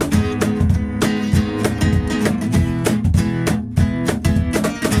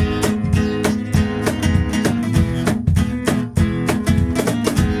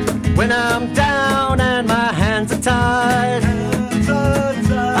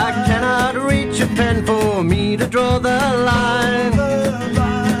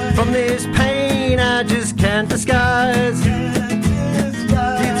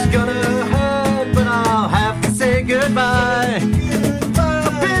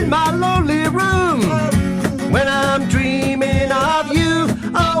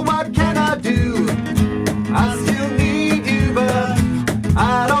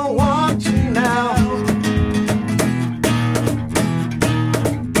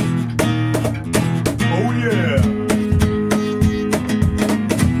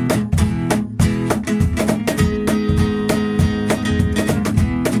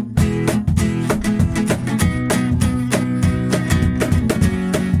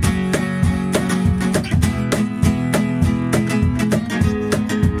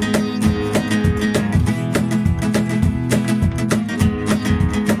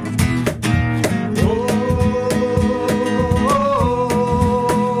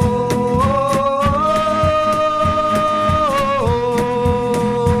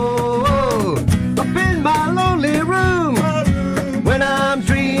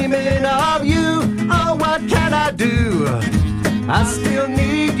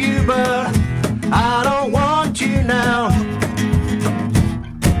need you, but I don't want you now.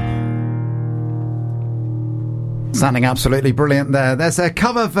 Sounding absolutely brilliant there. There's a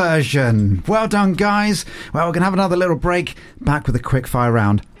cover version. Well done, guys. Well, we're going to have another little break. Back with a quick fire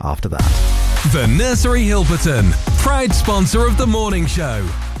round after that. The Nursery Hilperton, proud sponsor of the morning show.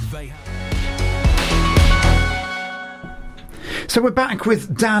 So we're back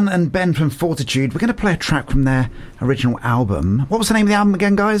with Dan and Ben from Fortitude. We're going to play a track from their original album. What was the name of the album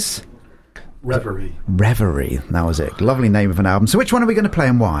again, guys? Reverie. Reverie, that was it. Lovely name of an album. So which one are we going to play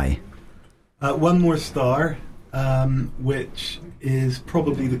and why? One More Star, which is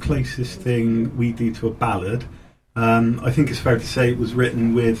probably the closest thing we do to a ballad. I think it's fair to say it was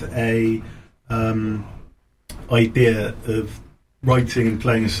written with a idea of writing and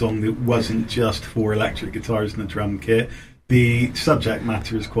playing a song that wasn't just for electric guitars and a drum kit. The subject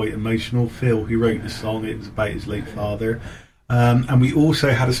matter is quite emotional. Phil, who wrote the song, it was about his late father. And we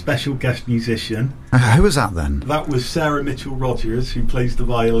also had a special guest musician. Who was that then? That was Sarah Mitchell-Rogers, who plays the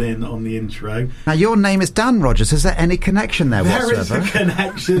violin on the intro. Now, your name is Dan Rogers. Is there any connection there whatsoever? There is a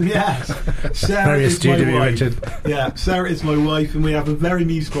connection, yes. Sarah very is astute of my you, wife. Richard. Yeah, Sarah is my wife, and we have a very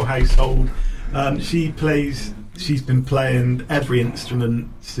musical household. She's been playing every instrument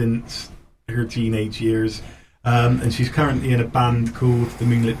since her teenage years. And she's currently in a band called the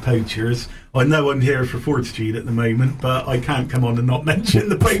Moonlit Poachers. I know I'm here for Fortitude at the moment, but I can't come on and not mention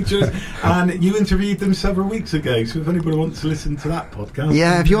the Poachers. And you interviewed them several weeks ago, so if anybody wants to listen to that podcast...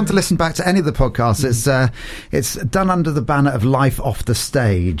 Yeah, if you want to listen back to any of the podcasts, it's done under the banner of Life Off the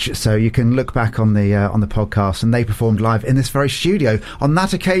Stage, so you can look back on the podcast, and they performed live in this very studio. On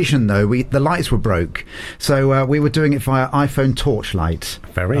that occasion, though, the lights were broke, so we were doing it via iPhone torchlight.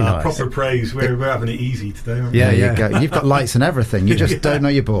 Very nice. Proper praise. We're having it easy today, aren't we? Yeah, you go. You've got lights and everything. You just don't know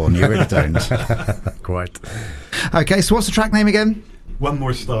you're born. You really don't. Quite. Okay, so what's the track name again? One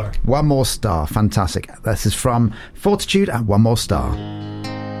More Star. One More Star. Fantastic. This is from Fortitude and One More Star.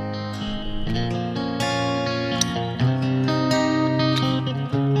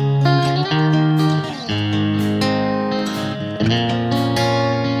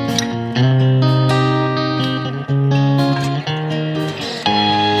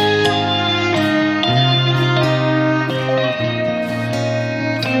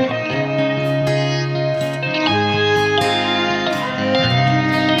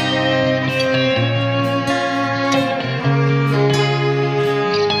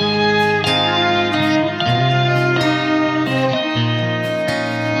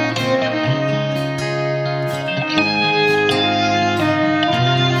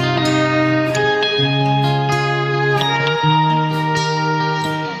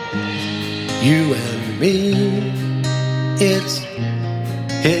 You and me, it's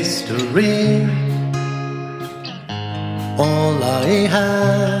history. All I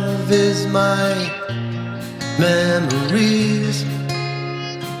have is my memories.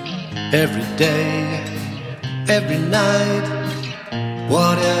 Every day, every night,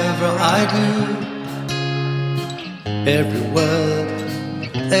 whatever I do, every word,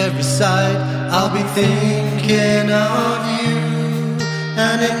 every sight, I'll be thinking of you.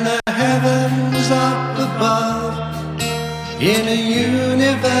 And in the heavens up above, in a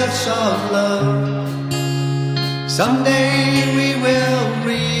universe of love, someday we will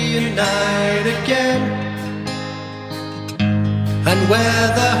reunite again. And where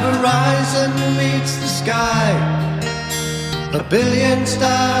the horizon meets the sky, a billion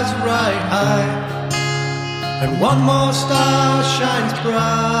stars right high, and one more star shines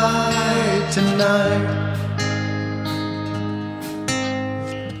bright tonight.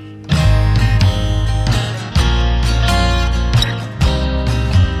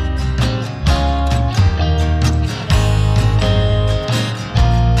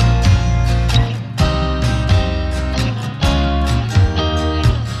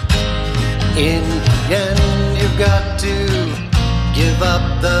 In the end, you've got to give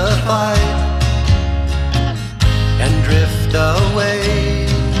up the fight and drift away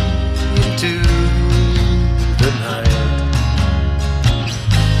into the night.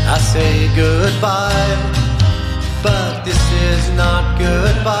 I say goodbye, but this is not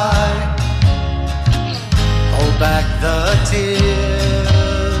goodbye. Hold back the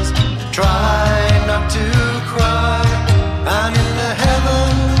tears, try not to cry. And in the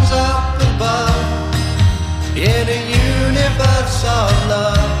heavens up above, in a universe of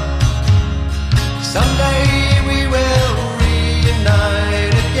love, someday we will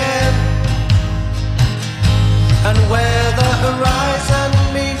reunite again. And where the horizon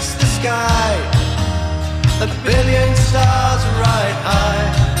meets the sky, a billion stars right high,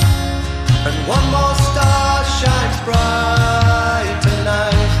 and one more star shines bright tonight.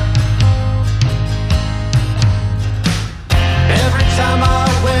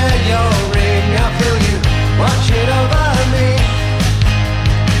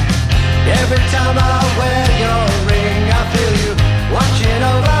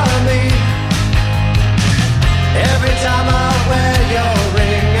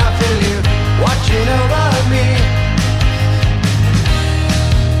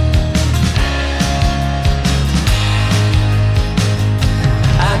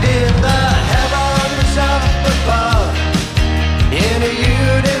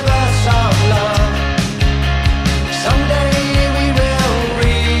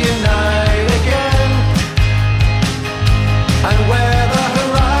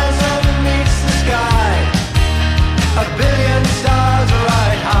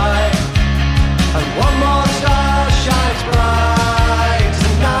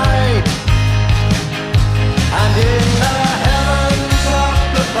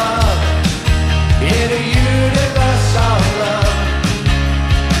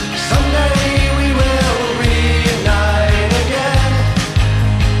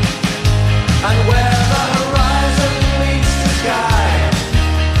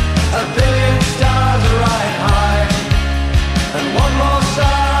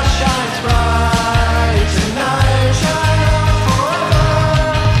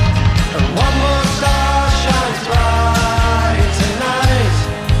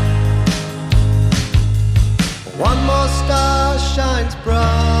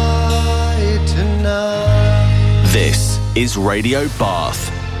 is Radio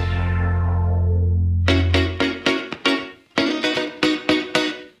Bath.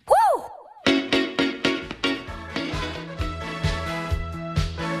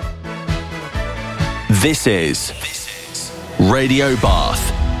 This is Radio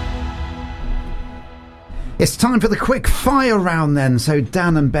Bath. It's time for the quick fire round then. So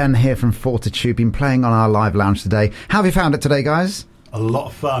Dan and Ben here from Fortitude been playing on our live lounge today. How have you found it today, guys? A lot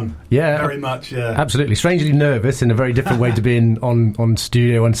of fun. Yeah. Very much, yeah. Absolutely. Strangely nervous in a very different way to being on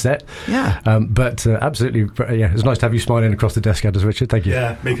studio, on set. Yeah. But absolutely, yeah, it's nice to have you smiling across the desk at us, Richard. Thank you.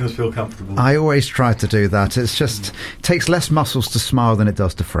 Yeah, making us feel comfortable. I always try to do that. It's just, it takes less muscles to smile than it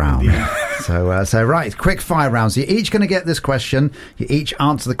does to frown. Yeah. So right, quick fire rounds. You're each going to get this question. You each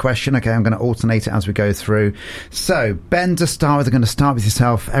answer the question. Okay, I'm going to alternate it as we go through. So, Ben, to start with, I'm going to start with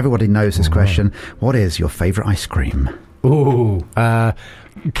yourself. Everybody knows this question. What is your favourite ice cream? Ooh,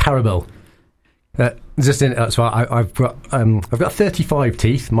 caramel. Just in, so I've got 35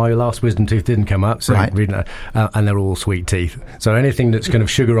 teeth. My last wisdom tooth didn't come up, so right. reading that, and they're all sweet teeth. So anything that's kind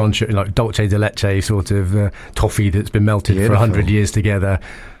of sugar on sugar, like dolce de leche sort of toffee that's been melted for 100 years together,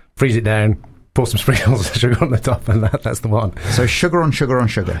 freeze it down, pour some sprinkles of sugar on the top, and that's the one. So sugar on sugar on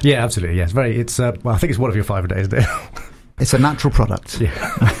sugar. Yeah, absolutely. Yes, very. It's well, I think it's one of your 5 a day, isn't it? It's a natural product. Yeah.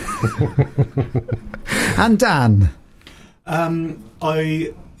 And Dan.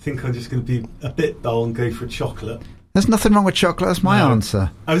 I think I'm just going to be a bit dull and go for chocolate. There's nothing wrong with chocolate. That's my answer.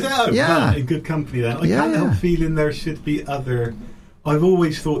 Oh, is that? Yeah. Well, in good company then. I can't help feeling there should be other... I've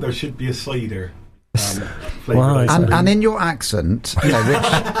always thought there should be a cider. Wow, and in your accent, you know, Rich,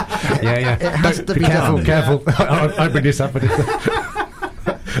 yeah. It has to be careful. I bring this up.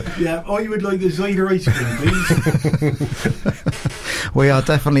 Yeah, I would like a cider ice cream, please. We are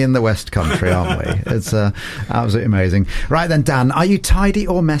definitely in the West Country, aren't we? It's absolutely amazing. Right then, Dan, are you tidy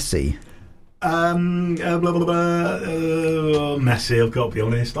or messy? Messy, I've got to be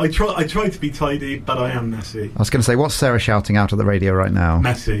honest. I try to be tidy, but I am messy. I was going to say, what's Sarah shouting out at the radio right now?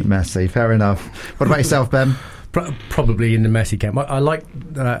 Messy, fair enough. What about yourself, Ben? Probably in the messy camp. I like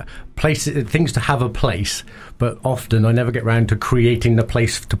things to have a place, but often I never get round to creating the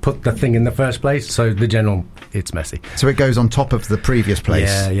place to put the thing in the first place. So the general, it's messy. So it goes on top of the previous place.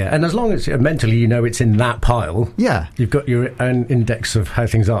 Yeah. And as long as mentally you know it's in that pile, yeah, you've got your own index of how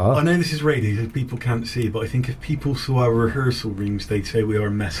things are. I know this is radio, so people can't see, but I think if people saw our rehearsal rooms, they'd say we are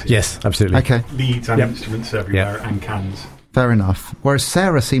messy. Yes, absolutely. Okay. Leads and instruments everywhere and cans. Fair enough. Whereas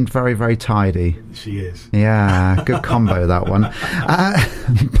Sarah seemed very, very tidy. She is. Yeah, good combo, that one.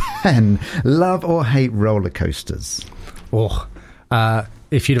 Ben, love or hate roller coasters? Oh,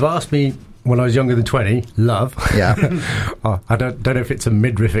 if you'd have asked me when I was younger than 20, love. Yeah. I don't know if it's a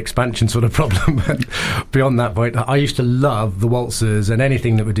midriff expansion sort of problem, but beyond that point, I used to love the waltzers and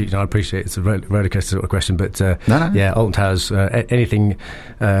anything that would do. I appreciate it's a roller coaster sort of question, but yeah, Alton Towers, anything.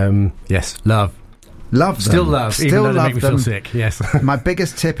 Yes, love. Love them. Still love. Still even though love they make me them. feel sick. Yes. My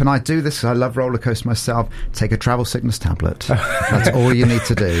biggest tip, and I do this, I love roller coasters myself, take a travel sickness tablet. That's all you need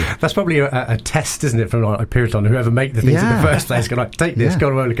to do. That's probably a test, isn't it, from like Puritan, whoever make the things in the first place. Go like, take this, go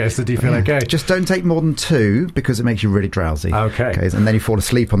on a roller coaster, do you feel okay? Just don't take more than 2 because it makes you really drowsy. Okay. And then you fall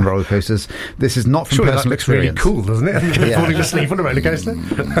asleep on the roller coasters. This is not from personal experience. Really cool, doesn't it? Falling asleep on a roller coaster.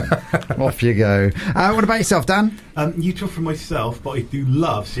 Off you go. What about yourself, Dan? Neutral for myself, but I do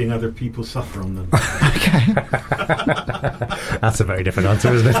love seeing other people suffer on them. Okay. That's a very different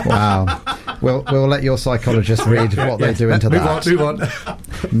answer, isn't it? Wow. We'll let your psychologist read what they do into that. Move on.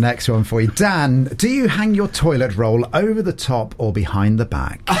 Next one for you. Dan, do you hang your toilet roll over the top or behind the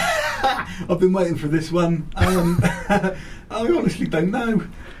back? I've been waiting for this one. I honestly don't know.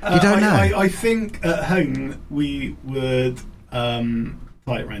 You don't know? I think at home we would tie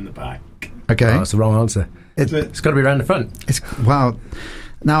it around the back. Okay. Oh, that's the wrong answer. It's got to be around the front. Well,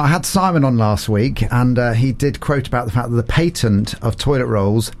 now I had Simon on last week, and he did quote about the fact that the patent of toilet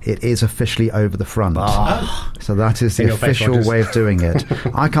rolls, it is officially over the front. So that is the official way of doing it.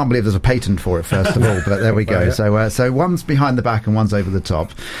 I can't believe there's a patent for it, first of all, but there we go. So one's behind the back and one's over the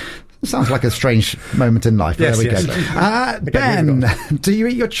top. Sounds like a strange moment in life. But there we go. Ben, do you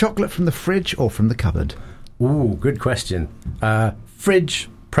eat your chocolate from the fridge or from the cupboard? Ooh, good question. Fridge,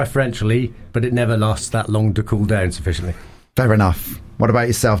 preferentially, but it never lasts that long to cool down sufficiently. Fair enough. What about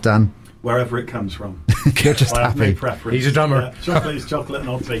yourself, Dan? Wherever it comes from. You're just I have happy. no preference. He's a drummer. Yeah, chocolate is chocolate and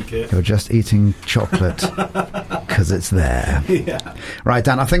I'll take it. You're just eating chocolate because it's there. Yeah. Right,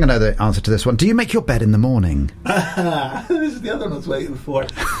 Dan, I think I know the answer to this one. Do you make your bed in the morning? This is the other one I was waiting for.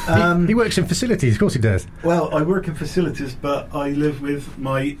 He works in facilities, of course he does. Well, I work in facilities, but I live with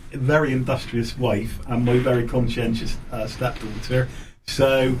my very industrious wife and my very conscientious stepdaughter.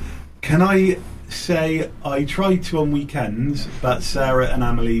 So, can I say I try to on weekends, but Sarah and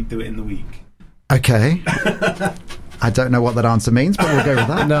Amelie do it in the week. Okay. I don't know what that answer means, but we'll go with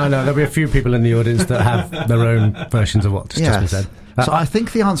that. No, there'll be a few people in the audience that have their own versions of what's just been said. So I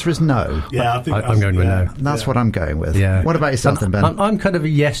think the answer is no. Yeah, I think I'm going with no. That's what I'm going with. Yeah. What about yourself then, Ben? I'm kind of a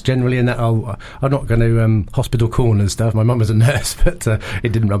yes generally in that I'm not going to hospital corner and stuff. My mum was a nurse, but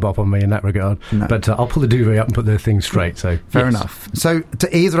it didn't rub off on me in that regard. No. But I'll pull the duvet up and put the things straight. So Fair enough. So do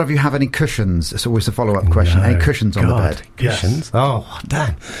either of you have any cushions? It's always a follow-up question. No. Any cushions on the bed? Cushions? Yes. Oh,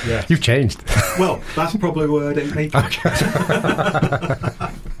 Dan. Yes. You've changed. Well, that's probably a word, ain't me? Okay.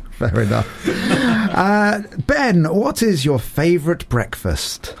 Fair enough. Ben, what is your favourite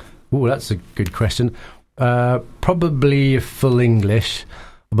breakfast? Oh, that's a good question. Probably full English,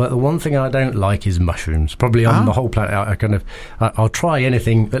 but the one thing I don't like is mushrooms. Probably on the whole planet, I'll try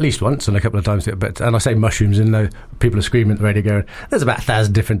anything at least once and a couple of times. But and I say mushrooms, and people are screaming at the radio, going, "There's about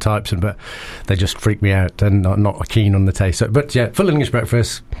 1,000 different types," but they just freak me out, and I'm not keen on the taste. So, but yeah, full English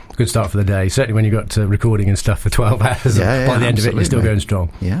breakfast, good start for the day. Certainly when you got recording and stuff for 12 hours. By the end of it, you're still going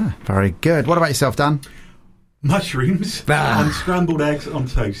strong. Yeah, very good. What about yourself, Dan? Mushrooms and scrambled eggs on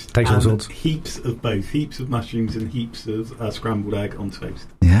toast. Takes all sorts. Heaps of both. Heaps of mushrooms and heaps of scrambled egg on toast.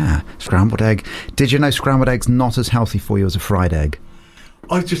 Yeah, scrambled egg. Did you know scrambled egg's not as healthy for you as a fried egg?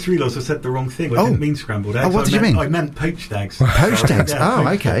 I just realised I said the wrong thing. I didn't mean scrambled eggs. What did you mean? I meant poached eggs. Poached eggs?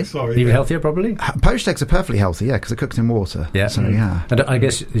 Yeah, okay. Eggs, sorry. Even healthier, probably? Poached eggs are perfectly healthy, because they're cooked in water. Yeah. So, yeah. And I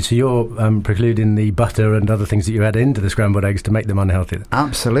guess, so you're precluding the butter and other things that you add into the scrambled eggs to make them unhealthy?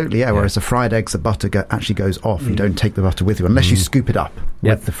 Absolutely, yeah. Whereas the fried eggs, the butter actually goes off. You don't take the butter with you unless you scoop it up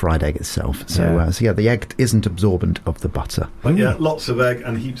with the fried egg itself. So, the egg isn't absorbent of the butter. But yeah, lots of egg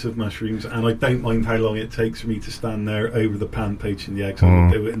and heaps of mushrooms, and I don't mind how long it takes for me to stand there over the pan poaching the eggs. I will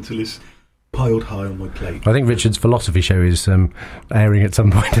do it until it's piled high on my plate. I think Richard's philosophy show is airing at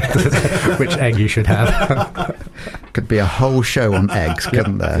some point which egg you should have. Could be a whole show on eggs,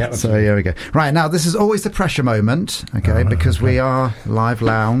 couldn't there? Yep, so here we go. Right, now this is always the pressure moment, because we are live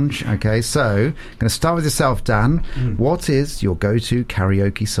lounge. Okay, so I'm going to start with yourself, Dan. What is your go-to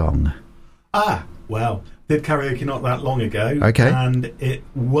karaoke song? Well, did karaoke not that long ago. Okay. And it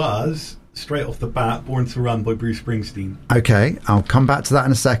was, straight off the bat, Born to Run by Bruce Springsteen. Okay, I'll come back to that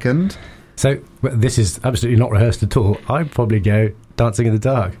in a second. So this is absolutely not rehearsed at all. I'd probably go Dancing in the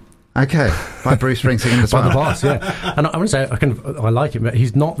Dark. Okay, by Bruce Springsteen as well. By the Boss, yeah. And I want to say I like him, but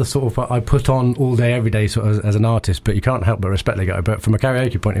he's not the sort of I put on all day, every day sort of as an artist. But you can't help but respect the guy. But from a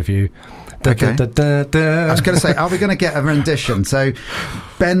karaoke point of view, I was going to say, are we going to get a rendition? So,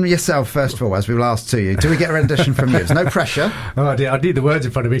 Ben, yourself first of all, as we will ask to you, do we get a rendition from you? There's no pressure. Oh, I need the words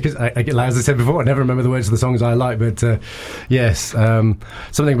in front of me because, as I said before, I never remember the words of the songs I like. But yes,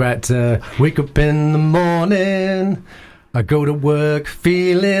 something about wake up in the morning. I go to work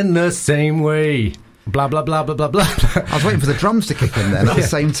feeling the same way. Blah, blah, blah, blah, blah, blah. I was waiting for the drums to kick in then at the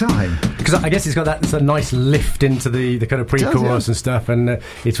same time. Because I guess it's got that nice lift into the kind of pre-chorus and stuff, and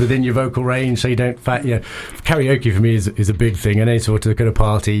it's within your vocal range, so you don't... karaoke for me is a big thing, and any sort of kind of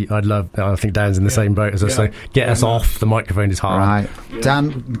party I'd love. I think Dan's in the same boat as us, so get us off the microphone is hard. Right. Yeah.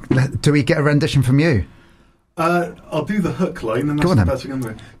 Dan, do we get a rendition from you? I'll do the hook line, and that's the best thing I'm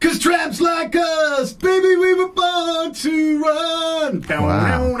going to do. 'Cause tramps like us, baby, we were born to run.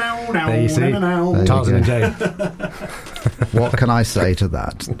 Wow. There you see. Tarzan and Jane. What can I say to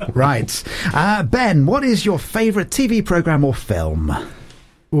that? Right. Ben, what is your favourite TV programme or film?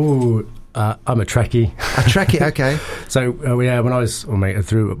 Ooh, I'm a Trekkie. A Trekkie, okay. So, when I was...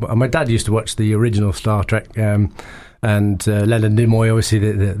 my dad used to watch the original Star Trek... and Leonard Nimoy, obviously,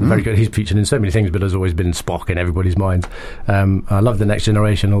 very good. He's featured in so many things, but has always been Spock in everybody's minds. I love The Next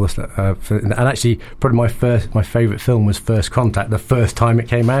Generation, all this stuff. And actually, probably my favourite film was First Contact, the first time it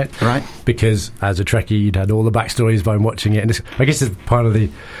came out. Right. Because as a Trekkie, you'd had all the backstories by watching it. And I guess it's part of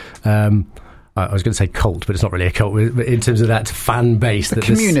the... I was going to say cult, but it's not really a cult. But in terms of that fan base, the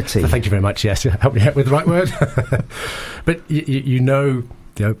community. Thank you very much. Yes, help me out with the right word. But you know,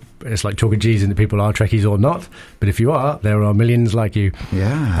 it's like chalk and cheese, and the people are Trekkies or not. But if you are, there are millions like you.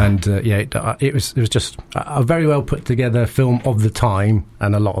 Yeah. And it was just a very well put together film of the time.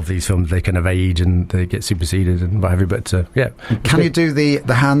 And a lot of these films, they kind of age and they get superseded and whatever. But yeah. Can you do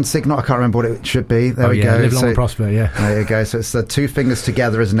the hand signal? I can't remember what it should be. There we go. Live long and prosper. Yeah. There you go. So it's the two fingers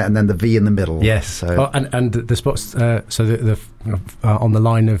together, isn't it? And then the V in the middle. Yes. So. And the spots. So the on the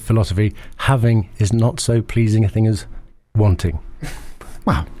line of philosophy, having is not so pleasing a thing as wanting.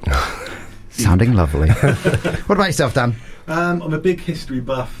 Wow. Sounding lovely. What about yourself, Dan? I'm a big history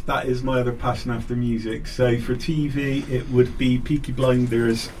buff. That is my other passion after music. So for TV, it would be Peaky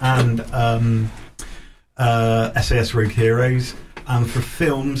Blinders and SAS Rogue Heroes. And for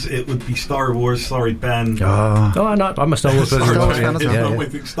films, it would be Star Wars. Sorry, Ben. Oh, no, I'm a Star Wars fan. I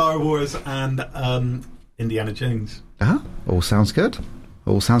think Star Wars and Indiana Jones. All sounds good.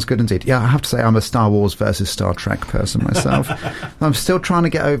 All sounds good indeed. Yeah, I have to say I'm a Star Wars versus Star Trek person myself. I'm still trying to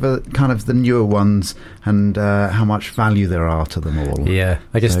get over kind of the newer ones and how much value there are to them all. Yeah,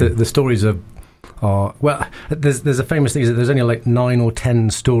 I guess the stories are well, there's a famous thing is that there's only like 9 or 10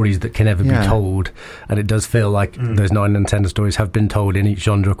 stories that can ever be told, and it does feel like those 9 and 10 stories have been told in each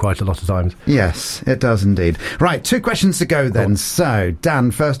genre quite a lot of times. Yes, it does indeed. Right, 2 questions to go then. So, Dan,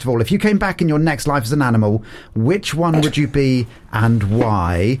 first of all, if you came back in your next life as an animal, which one would you be and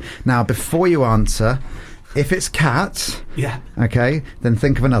why? Now, before you answer, if it's cat, okay, then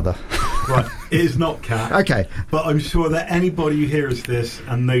think of another. Right, it is not cat. Okay. But I'm sure that anybody who hears this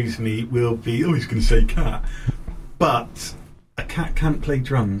and knows me will be, he's going to say cat. But a cat can't play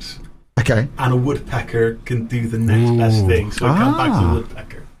drums. Okay. And a woodpecker can do the next best thing. So I come back to the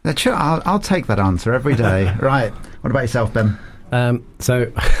woodpecker. Sure, I'll take that answer every day. Right. What about yourself, Ben?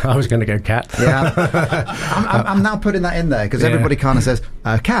 So I was going to go cat. Yeah, I'm now putting that in there because everybody kind of says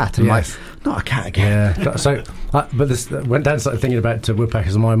cat, and like not a cat again. Yeah. So, but when Dan started thinking about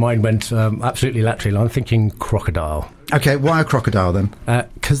woodpeckers, my mind went absolutely laterally. I'm thinking crocodile. Okay, why a crocodile then?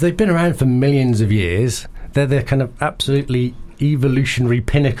 Because they've been around for millions of years. They're the kind of absolutely evolutionary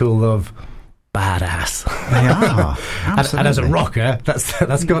pinnacle of badass. They are. And as a rocker,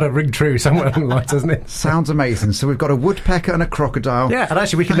 that's got to ring true somewhere along the lines, doesn't it? Sounds amazing. So we've got a woodpecker and a crocodile. Yeah, and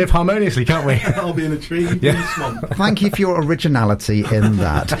actually we can live harmoniously, can't we? I'll be in a tree, in a swamp. Thank you for your originality in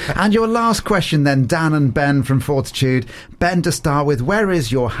that. And your last question then, Dan and Ben from Fortitude. Ben, to start with, where is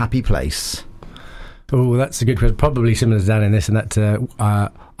your happy place? Oh, that's a good question. Probably similar to Dan in this, and that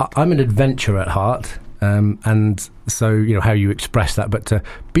I'm an adventurer at heart. And so, how you express that, but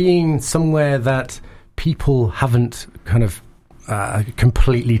being somewhere that people haven't kind of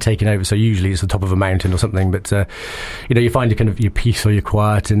completely taken over. So usually it's the top of a mountain or something, but you find your kind of your peace or your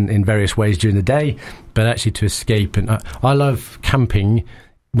quiet in various ways during the day, but actually to escape. And I love camping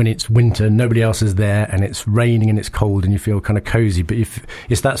when it's winter, nobody else is there, and it's raining and it's cold, and you feel kind of cozy. But if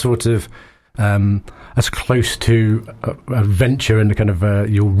it's that sort of as close to adventure and kind of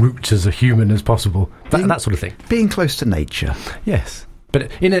your roots as a human as possible, that sort of thing. Being close to nature. Yes,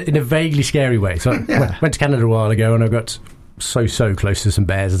 but in a vaguely scary way. So I went to Canada a while ago, and I got so close to some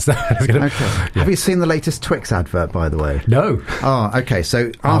bears and stuff. Have you seen the latest Twix advert, by the way? No. Oh, okay.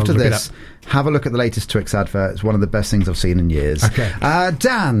 So after this, have a look at the latest Twix advert. It's one of the best things I've seen in years. Okay.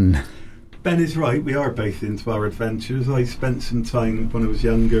 Dan. Ben is right, we are both into our adventures. I spent some time when I was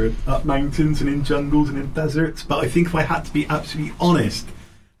younger up mountains and in jungles and in deserts, but I think if I had to be absolutely honest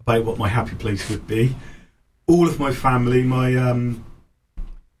about what my happy place would be, all of my family, my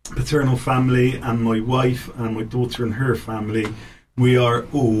paternal family and my wife and my daughter and her family, we are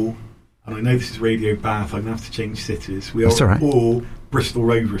all, and I know this is Radio Bath, I'm going to have to change cities, we are all Bristol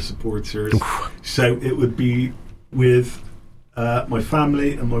Rovers supporters. Oof. So it would be with my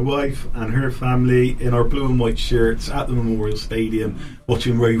family and my wife and her family in our blue and white shirts at the Memorial Stadium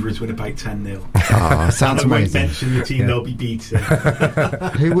watching Rovers win about 10-0. Oh, sounds amazing. I won't mention the team they'll be beating.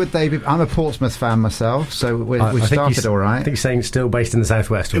 Who would they be? I'm a Portsmouth fan myself, so we started all right. I think you're saying still based in the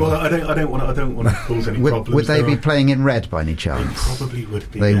southwest. Well, I don't want to cause any problems. Would they be playing in red by any chance? They probably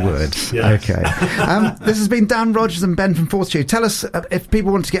would be. They would. Yes. Okay. This has been Dan Rogers and Ben from Fortitude. Tell us if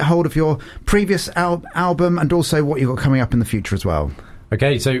people want to get hold of your previous album and also what you've got coming up in the future as well.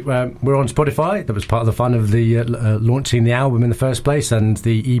 Okay, so we're on Spotify. That was part of the fun of the launching the album in the first place, and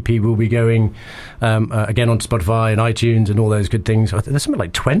the EP will be going again on Spotify and iTunes and all those good things. There's something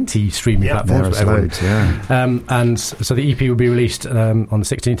like 20 streaming platforms. There are loads, and so the EP will be released on the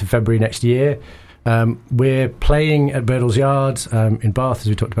 16th of February next year. We're playing at Birdall's Yard in Bath, as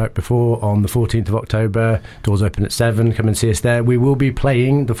we talked about before, on the 14th of October. Doors open at 7. Come and see us there. We will be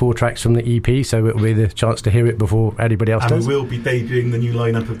playing the 4 tracks from the EP, so it will be the chance to hear it before anybody else does. And we will be debuting the new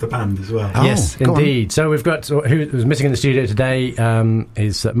lineup of the band as well. Yes, indeed. So we've got, who was missing in the studio today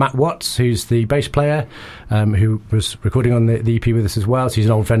is Matt Watts, who's the bass player, who was recording on the EP with us as well. So he's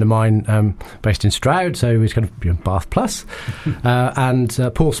an old friend of mine based in Stroud, so he's kind of Bath Plus. And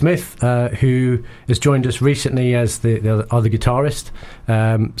Paul Smith, who has joined us recently as the other guitarist.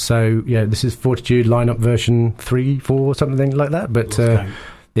 So this is Fortitude lineup version 3, 4, something like that. But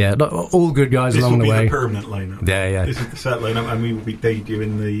all good guys along the way. This will be the permanent lineup. Yeah. This is the set lineup, and we will be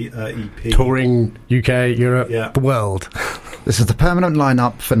debuting the EP. Touring UK, Europe, the world. This is the permanent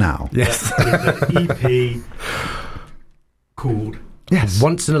lineup for now. Yes. The EP called Yes.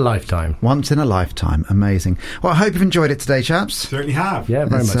 Once in a lifetime. Once in a lifetime. Amazing. Well, I hope you've enjoyed it today, chaps. Certainly have. Yeah,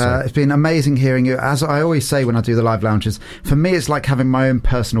 very much so. It's been amazing hearing you. As I always say when I do the live lounges, for me it's like having my own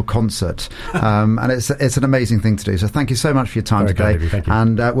personal concert. And it's an amazing thing to do. So thank you so much for your time today. Thank you.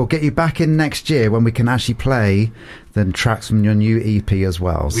 And we'll get you back in next year when we can actually play the tracks from your new EP as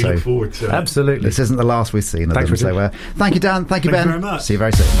well. We look forward to it. Absolutely. This isn't the last we've seen of them. So thank you, Dan. Thank you, Ben. Very much. See you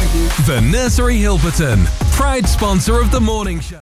very soon. Thank you. The Nursery Hilperton, proud sponsor of the morning show.